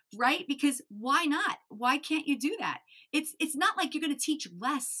 Right? Because why not? Why can't you do that? It's not like you're going to teach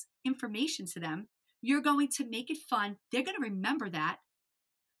less information to them. You're going to make it fun. They're going to remember that.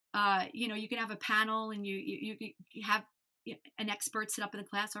 You can have a panel, and you have an expert sit up in the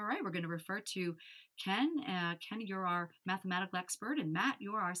class. All right, we're going to refer to Ken. Ken, you're our mathematical expert, and Matt,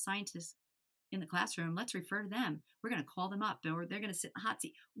 you're our scientist in the classroom. Let's refer to them. We're going to call them up, or they're going to sit in the hot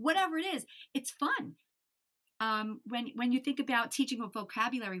seat. Whatever it is, it's fun. When you think about teaching a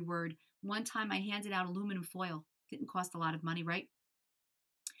vocabulary word, one time I handed out aluminum foil. Didn't cost a lot of money, right?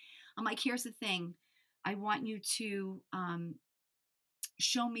 I'm like, here's the thing. I want you to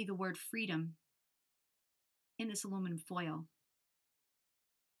show me the word freedom in this aluminum foil.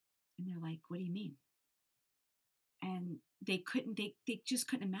 And they're like, what do you mean? And they just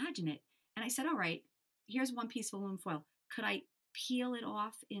couldn't imagine it. And I said, all right, here's one piece of aluminum foil. Could I peel it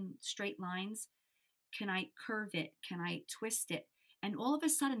off in straight lines? Can I curve it? Can I twist it? And all of a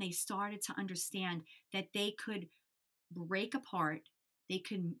sudden they started to understand that they could break apart. They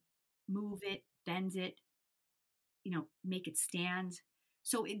could move it, bend it, make it stand.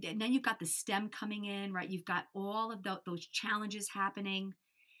 So and then you've got the stem coming in, right? You've got all of those challenges happening,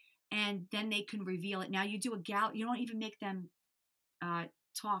 and then they can reveal it. Now you do you don't even make them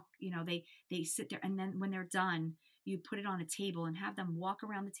talk. They sit there, and then when they're done, you put it on a table and have them walk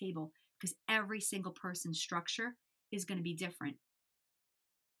around the table, because every single person's structure is going to be different.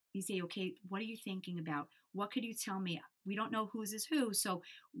 You say, okay, what are you thinking about? What could you tell me? We don't know whose is who. So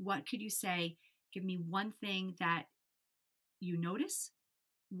what could you say? Give me one thing that you notice,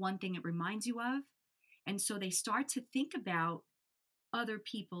 one thing it reminds you of. And so they start to think about other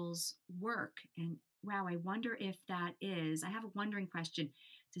people's work. And wow, I wonder if that is, I have a wondering question.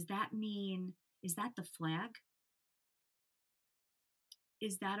 Does that mean, is that the flag?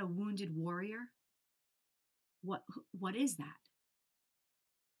 Is that a wounded warrior? What is that?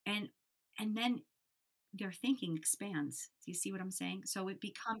 And then their thinking expands. Do you see what I'm saying? So it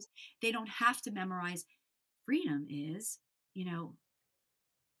becomes, they don't have to memorize. Freedom is,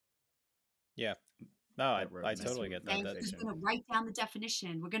 Yeah. No, I totally get that. We're just going to write down the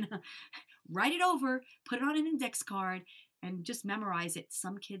definition. We're going to write it over, put it on an index card, and just memorize it.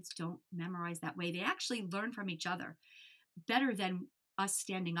 Some kids don't memorize that way. They actually learn from each other better than us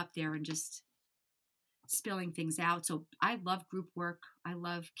standing up there and just spilling things out. So I love group work. I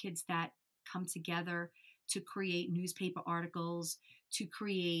love kids that come together to create newspaper articles, to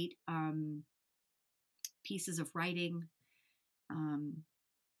create pieces of writing. Um,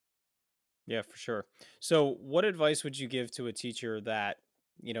 Yeah, for sure. So, what advice would you give to a teacher that,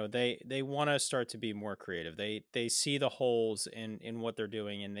 they want to start to be more creative? They see the holes in what they're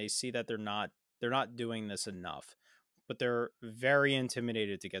doing, and they see that they're not doing this enough, but they're very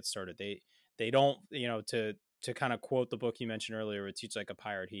intimidated to get started. They don't, to kind of quote the book you mentioned earlier with Teach Like a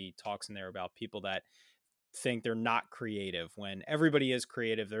Pirate, he talks in there about people that think they're not creative when everybody is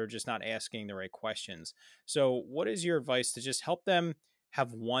creative. They're just not asking the right questions. So, what is your advice to just help them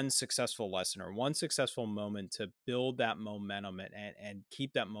have one successful lesson or one successful moment to build that momentum and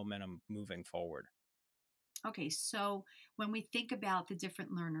keep that momentum moving forward? okay, so when we think about the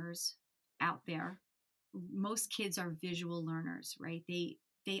different learners out there, most kids are visual learners, right?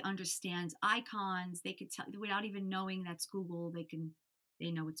 They understand icons. They could tell without even knowing that's Google.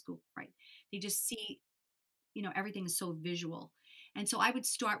 They know it's Google, right? They just see, everything is so visual. And so I would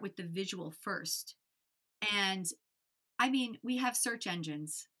start with the visual first. And I mean, we have search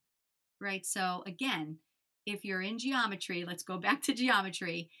engines, right? So again, if you're in geometry, let's go back to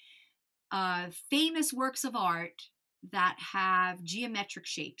geometry. Famous works of art that have geometric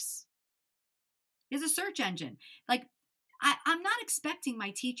shapes is a search engine. Like, I'm not expecting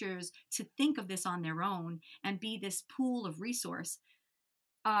my teachers to think of this on their own and be this pool of resource.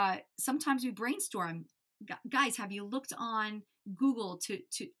 Sometimes we brainstorm. Guys, have you looked on Google to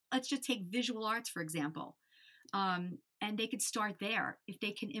let's just take visual arts, for example. And they could start there if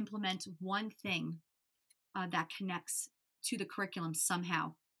they can implement one thing that connects to the curriculum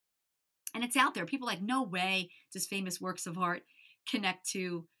somehow. And it's out there. People are like, no way does famous works of art connect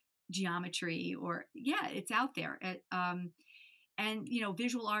to geometry, or yeah, it's out there. And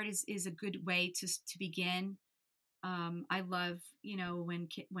visual art is a good way to begin. I love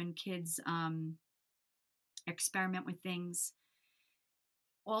when kids experiment with things.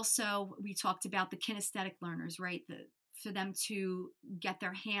 Also, we talked about the kinesthetic learners, right? For them to get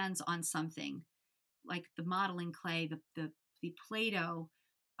their hands on something like the modeling clay, the Play-Doh,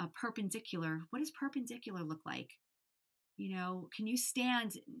 perpendicular. What does perpendicular look like? Can you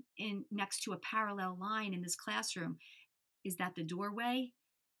stand in next to a parallel line in this classroom? Is that the doorway?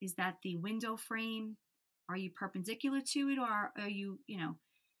 Is that the window frame? Are you perpendicular to it, or are you,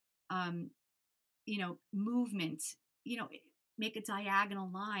 um, movement? Make a diagonal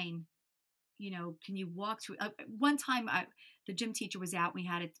line. Can you walk through? One time, the gym teacher was out. We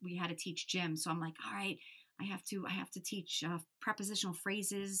had to teach gym, so I'm like, all right, I have to teach prepositional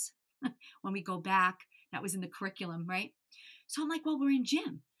phrases when we go back. That was in the curriculum, right? So I'm like, well, we're in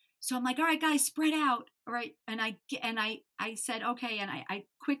gym. So I'm like, all right, guys, spread out. All right. And I said, okay. And I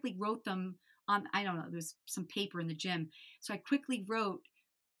quickly wrote them on, I don't know, there's some paper in the gym. So I quickly wrote,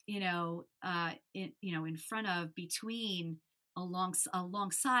 in front of, between,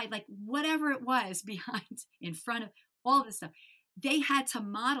 alongside, like whatever it was, behind, in front of, all this stuff. They had to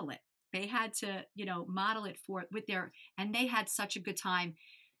model it. They had to, model it with and they had such a good time.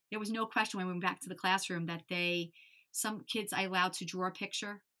 There was no question when we went back to the classroom that some kids I allowed to draw a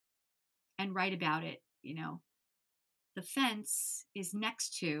picture and write about it. The fence is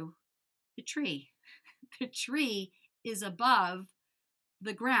next to the tree. The tree is above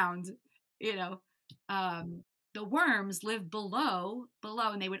the ground. The worms live below,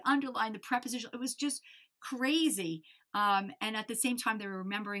 and they would underline the preposition. It was just crazy. And at the same time, they were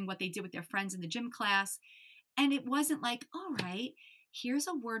remembering what they did with their friends in the gym class. And it wasn't like, all right, here's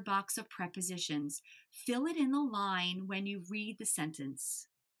a word box of prepositions. Fill it in the line when you read the sentence.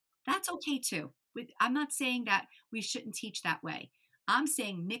 That's okay too. I'm not saying that we shouldn't teach that way. I'm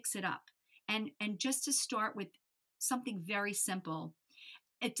saying mix it up. And just to start with something very simple,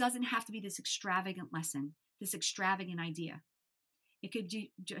 it doesn't have to be this extravagant lesson, this extravagant idea. It could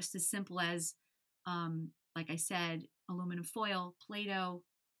be just as simple as, like I said, aluminum foil, Play-Doh,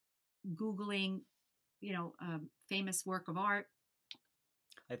 Googling, famous work of art.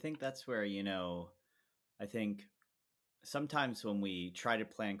 I think that's where, I think sometimes when we try to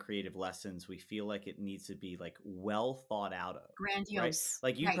plan creative lessons, we feel like it needs to be like well thought out of, grandiose. Right?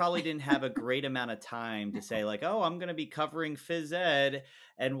 Like you right. probably didn't have a great amount of time to say like, oh, I'm going to be covering phys ed.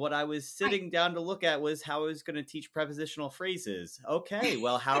 And what I was sitting down to look at was how I was going to teach prepositional phrases. Okay,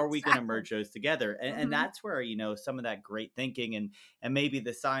 well, how are we going to merge those together? And that's where, some of that great thinking and maybe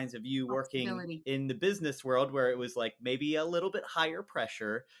the signs of you working in the business world where it was like maybe a little bit higher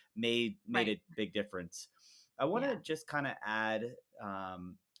pressure made a big difference. I want to just kind of add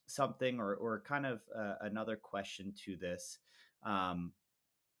something or kind of another question to this.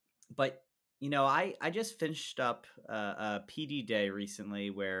 But, I just finished up a PD day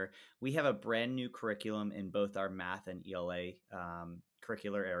recently where we have a brand new curriculum in both our math and ELA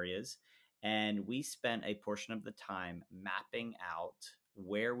curricular areas. And we spent a portion of the time mapping out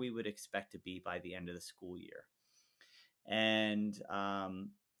where we would expect to be by the end of the school year. And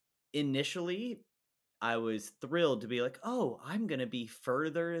initially, I was thrilled to be like, oh, I'm going to be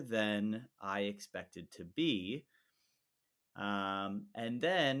further than I expected to be. And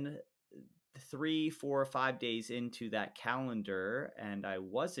then 3, 4, or 5 days into that calendar, and I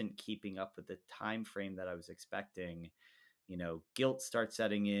wasn't keeping up with the time frame that I was expecting, guilt starts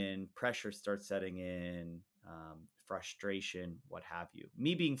setting in, pressure starts setting in, frustration, what have you.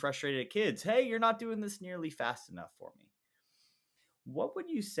 Me being frustrated at kids, hey, you're not doing this nearly fast enough for me. What would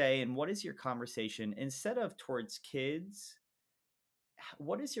you say, and what is your conversation instead of towards kids?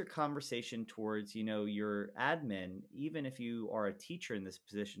 What is your conversation towards, your admin, even if you are a teacher in this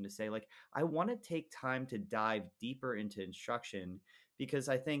position, to say, like, I want to take time to dive deeper into instruction, because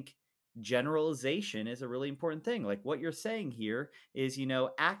I think generalization is a really important thing. Like what you're saying here is,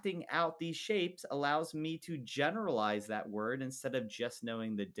 acting out these shapes allows me to generalize that word instead of just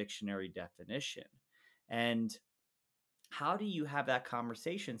knowing the dictionary definition. And how do you have that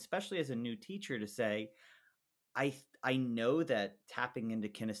conversation, especially as a new teacher, to say, I know that tapping into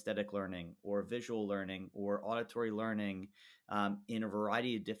kinesthetic learning or visual learning or auditory learning in a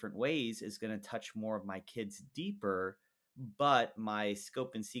variety of different ways is going to touch more of my kids deeper, but my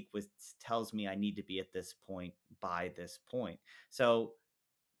scope and sequence tells me I need to be at this point by this point. So,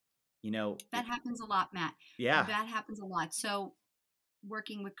 That happens a lot, Matt. Yeah. That happens a lot. So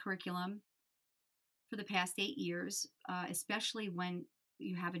working with curriculum for the past 8 years, especially when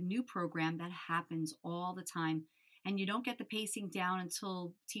you have a new program, that happens all the time. And you don't get the pacing down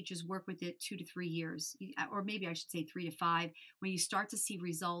until teachers work with it 2 to 3 years, or maybe I should say 3 to 5, when you start to see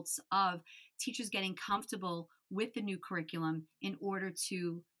results of teachers getting comfortable with the new curriculum in order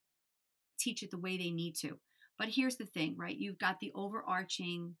to teach it the way they need to. But here's the thing, right? You've got the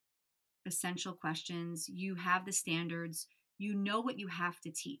overarching essential questions, you have the standards, you know what you have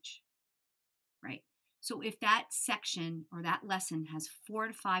to teach, right? So if that section or that lesson has 4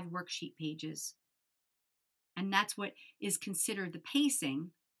 to 5 worksheet pages, and that's what is considered the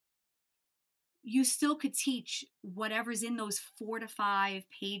pacing, you still could teach whatever's in those 4 to 5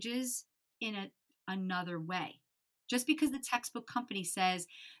 pages in another way. Just because the textbook company says,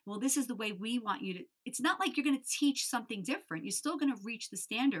 well, this is the way we want you to, it's not like you're going to teach something different. You're still going to reach the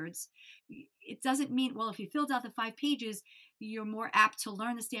standards. It doesn't mean, well, if you filled out the 5 pages, you're more apt to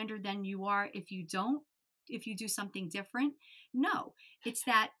learn the standard than you are if you don't, if you do something different. No, it's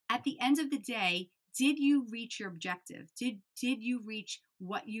that at the end of the day, did you reach your objective? Did you reach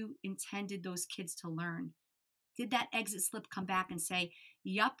what you intended those kids to learn? Did that exit slip come back and say,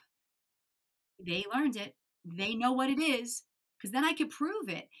 yup, they learned it. They know what it is, because then I could prove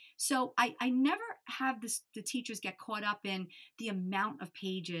it. So I never have the teachers get caught up in the amount of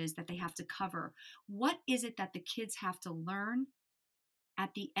pages that they have to cover. What is it that the kids have to learn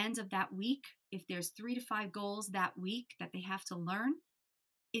at the end of that week? If there's 3 to 5 goals that week that they have to learn,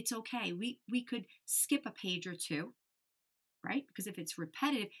 it's okay. We could skip a page or 2, right? Because if it's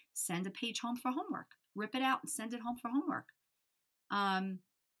repetitive, send a page home for homework. Rip it out and send it home for homework.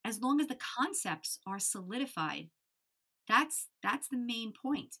 As long as the concepts are solidified, that's the main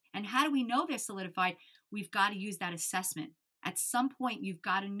point. And how do we know they're solidified? We've got to use that assessment. At some point, you've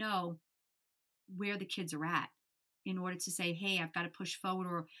got to know where the kids are at in order to say, hey, I've got to push forward,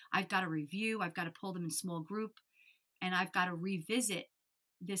 or I've got to review, I've got to pull them in small group, and I've got to revisit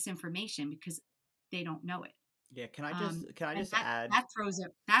this information because they don't know it. Yeah, can I just add that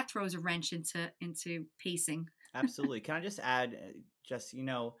throws a wrench into pacing. Absolutely. Can I just add, just,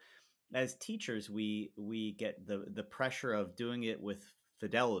 as teachers, we get the pressure of doing it with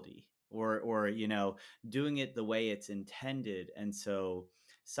fidelity or doing it the way it's intended. And so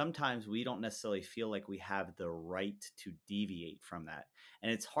sometimes we don't necessarily feel like we have the right to deviate from that.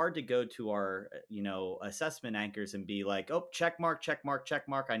 And it's hard to go to our, assessment anchors and be like, oh, check mark, check mark, check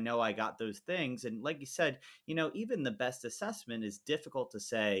mark. I know I got those things. And like you said, even the best assessment is difficult to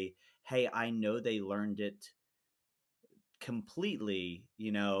say, hey, I know they learned it completely,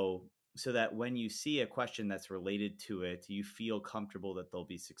 so that when you see a question that's related to it, you feel comfortable that they'll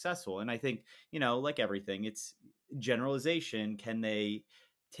be successful. And I think, like everything, it's generalization. Can they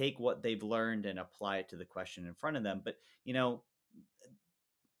take what they've learned and apply it to the question in front of them? But,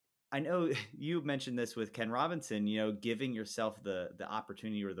 I know you mentioned this with Ken Robinson, giving yourself the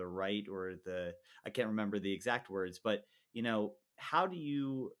opportunity or the right or I can't remember the exact words, but, how do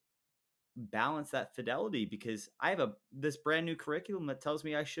you balance that fidelity? Because I have this brand new curriculum that tells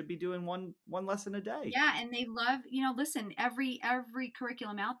me I should be doing one lesson a day. Yeah, and they love, listen, every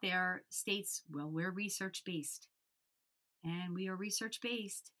curriculum out there states, well, we're research based, and we are research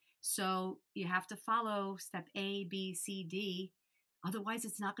based. So you have to follow step A, B, C, D. Otherwise,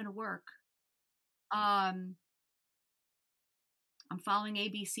 it's not going to work. Um, I'm following A,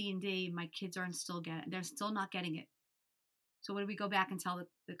 B, C, and D. My kids aren't still getting. They're still not getting it. So what do we go back and tell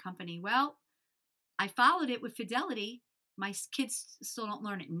the company? Well, I followed it with fidelity. My kids still don't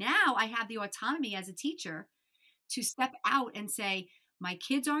learn it. Now I have the autonomy as a teacher to step out and say, my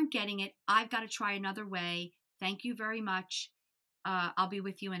kids aren't getting it. I've got to try another way. Thank you very much. I'll be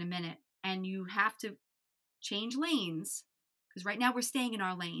with you in a minute. And you have to change lanes, because right now we're staying in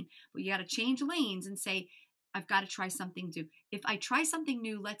our lane, but you got to change lanes and say, I've got to try something new. If I try something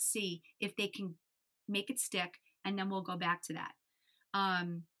new, let's see if they can make it stick, and then we'll go back to that.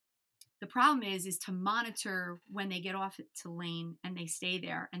 The problem is to monitor when they get off to lane and they stay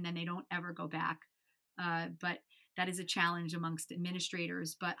there and then they don't ever go back. But that is a challenge amongst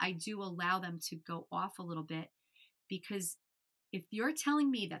administrators. But I do allow them to go off a little bit, because if you're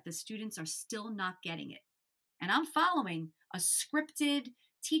telling me that the students are still not getting it, and I'm following a scripted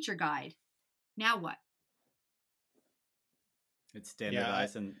teacher guide, now what? It's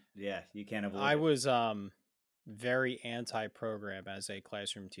standardized, and you can't avoid I it. was very anti-program as a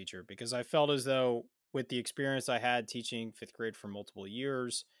classroom teacher, because I felt as though, with the experience I had teaching fifth grade for multiple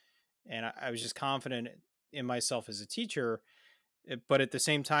years, and I was just confident in myself as a teacher, but at the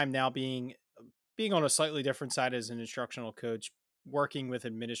same time, now being on a slightly different side as an instructional coach, working with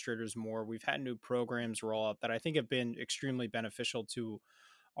administrators more, we've had new programs roll out that I think have been extremely beneficial to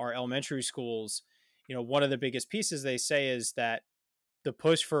our elementary schools. One of the biggest pieces they say is that the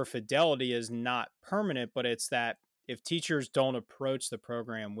push for fidelity is not permanent, but it's that if teachers don't approach the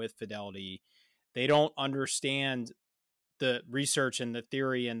program with fidelity, they don't understand the research and the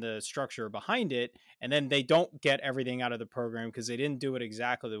theory and the structure behind it, and then they don't get everything out of the program because they didn't do it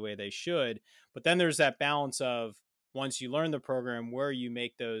exactly the way they should. But then there's that balance of, once you learn the program, where you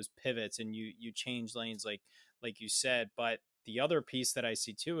make those pivots and you change lanes, like you said. But the other piece that I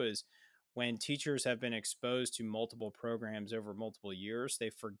see too is, when teachers have been exposed to multiple programs over multiple years, they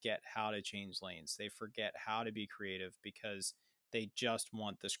forget how to change lanes. They forget how to be creative because they just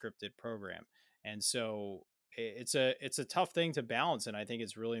want the scripted program. And so it's a tough thing to balance. And I think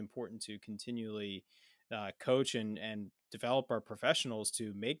it's really important to continually coach and develop our professionals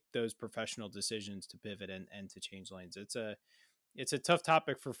to make those professional decisions to pivot and to change lanes. It's a tough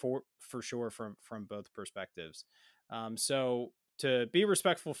topic for sure from both perspectives. So to be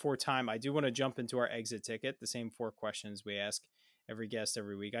respectful for time, I do want to jump into our exit ticket, the same 4 questions we ask every guest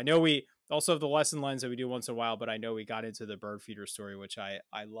every week. I know we also have the lesson lens that we do once in a while, but I know we got into the bird feeder story, which I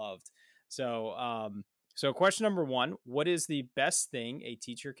loved. So question number 1, what is the best thing a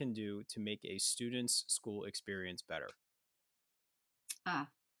teacher can do to make a student's school experience better?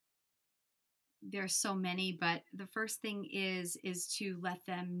 There's so many, but the first thing is to let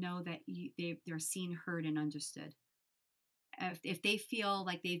them know that they're seen, heard, and understood. If they feel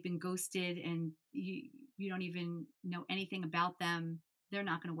like they've been ghosted and you don't even know anything about them, they're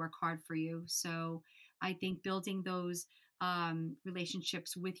not going to work hard for you. So I think building those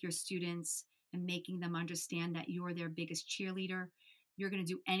relationships with your students and making them understand that you're their biggest cheerleader, you're going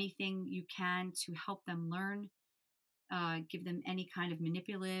to do anything you can to help them learn, give them any kind of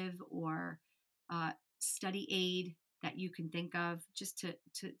manipulative or study aid that you can think of, just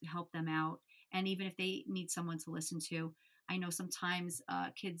to help them out. And even if they need someone to listen to, I know sometimes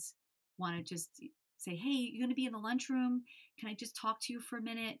kids want to just say, hey, you're going to be in the lunchroom. Can I just talk to you for a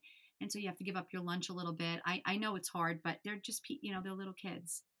minute? And so you have to give up your lunch a little bit. I know it's hard, but they're just, they're little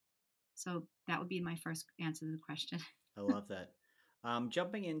kids. So that would be my first answer to the question. I love that.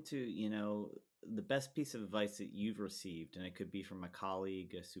 Jumping into, the best piece of advice that you've received, and it could be from a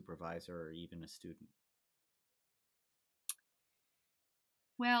colleague, a supervisor, or even a student.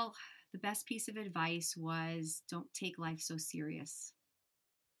 Well, the best piece of advice was, don't take life so serious,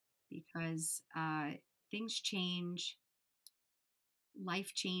 because things change,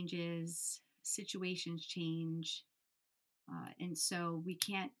 life changes, situations change. And so we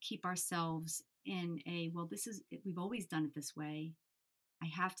can't keep ourselves in we've always done it this way. I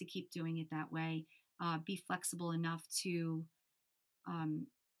have to keep doing it that way. Be flexible enough to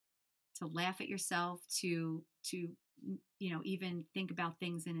laugh at yourself, to even think about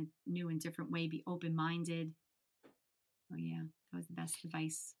things in a new and different way. Be open-minded. Oh yeah, that was the best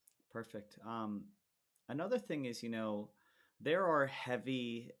advice. Perfect. Another thing is, there are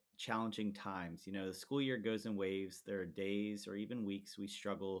heavy, challenging times. The school year goes in waves. There are days or even weeks we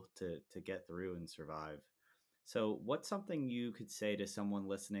struggle to get through and survive. So what's something you could say to someone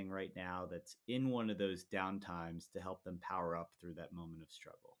listening right now that's in one of those down times to help them power up through that moment of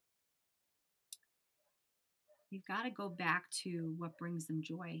struggle? you've got to go back to what brings them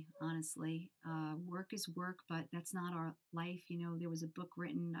joy, honestly. Work is work, but that's not our life. There was a book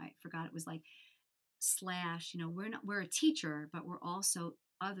written, I forgot, it was like slash, we're a teacher, but we're also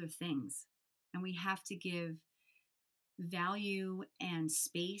other things. And we have to give value and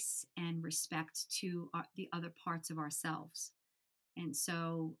space and respect to the other parts of ourselves. And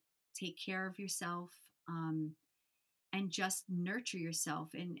so take care of yourself, and just nurture yourself,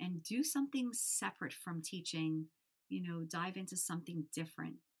 and do something separate from teaching. Dive into something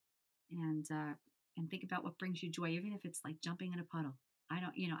different, and think about what brings you joy, even if it's like jumping in a puddle. I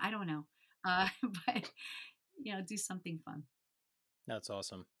don't know, but do something fun. That's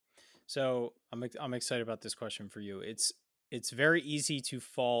awesome. So I'm excited about this question for you. It's very easy to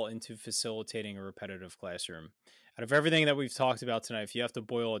fall into facilitating a repetitive classroom. Out of everything that we've talked about tonight, if you have to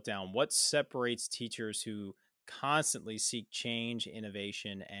boil it down, what separates teachers who constantly seek change,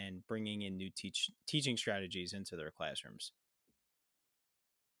 innovation, and bringing in new teaching strategies into their classrooms?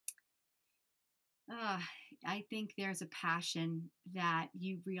 I think there's a passion that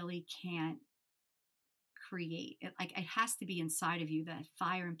you really can't create. It has to be inside of you, that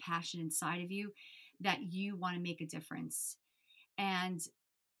fire and passion inside of you, that you want to make a difference. And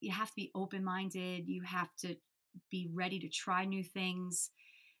you have to be open-minded. You have to be ready to try new things.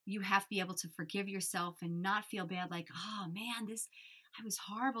 You have to be able to forgive yourself and not feel bad, like, oh man, I was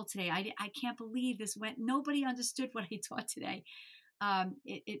horrible today. I can't believe this went, nobody understood what I taught today.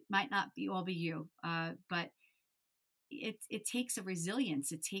 It might not all be you, but it takes a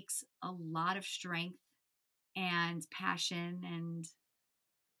resilience. It takes a lot of strength and passion and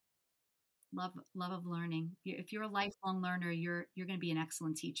love of learning. If you're a lifelong learner, you're going to be an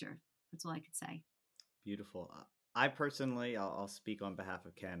excellent teacher. That's all I could say. Beautiful. I personally, I'll speak on behalf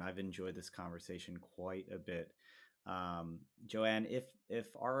of Ken. I've enjoyed this conversation quite a bit. JoAnn,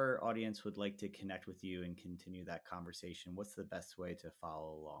 if our audience would like to connect with you and continue that conversation, what's the best way to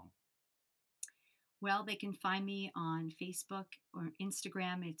follow along? Well, they can find me on Facebook or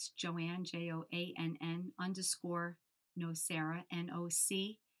Instagram. It's JoAnn, JoAnn _ Nocera, Nocera.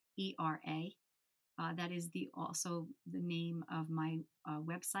 That is also the name of my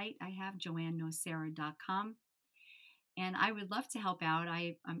website I have, JoAnnNocera.com. And I would love to help out.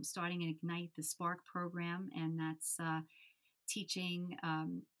 I'm starting an Ignite the Spark program, and that's teaching.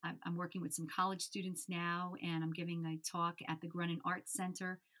 I'm working with some college students now, and I'm giving a talk at the Grunin Arts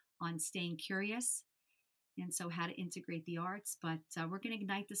Center on staying curious, and so how to integrate the arts. But we're going to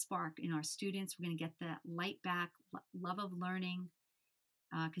ignite the spark in our students. We're going to get that light back, love of learning,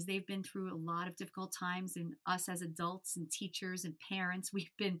 because they've been through a lot of difficult times, and us as adults and teachers and parents,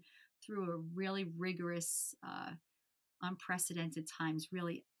 we've been through a really rigorous, unprecedented times,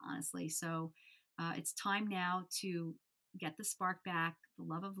 really, honestly. So it's time now to get the spark back, the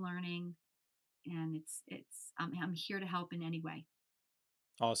love of learning, and I'm here to help in any way.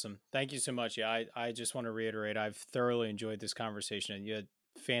 Awesome. Thank you so much. Yeah, I just want to reiterate, I've thoroughly enjoyed this conversation, and you had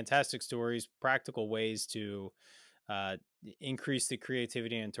fantastic stories, practical ways to increase the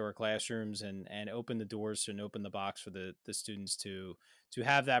creativity into our classrooms, and open the doors and open the box for the students to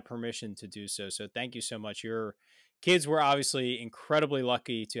have that permission to do so. So thank you so much. Your kids were obviously incredibly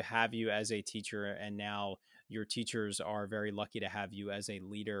lucky to have you as a teacher, and now your teachers are very lucky to have you as a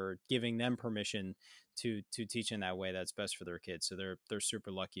leader, giving them permission to teach in that way that's best for their kids. So they're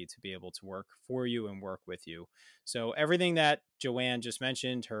super lucky to be able to work for you and work with you. So everything that JoAnn just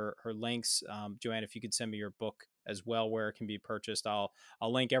mentioned, her links, JoAnn, if you could send me your book as well, where it can be purchased, I'll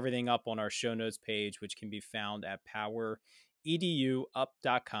link everything up on our show notes page, which can be found at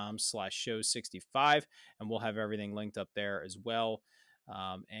powereduup.com/show65, and we'll have everything linked up there as well.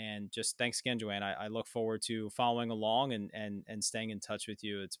 And just thanks again, JoAnn. I look forward to following along and staying in touch with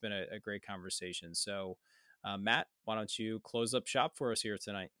you. It's been a great conversation. So, Matt, why don't you close up shop for us here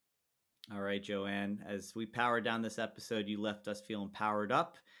tonight? All right, JoAnn, as we power down this episode, you left us feeling powered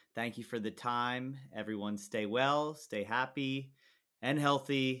up. Thank you for the time. Everyone stay well, stay happy and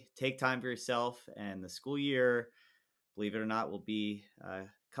healthy. Take time for yourself, and the school year, believe it or not, will be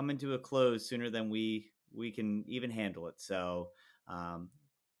coming to a close sooner than we can even handle it. So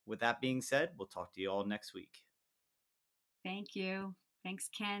with that being said, we'll talk to you all next week. Thank you. Thanks,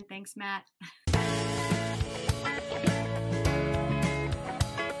 Ken. Thanks, Matt.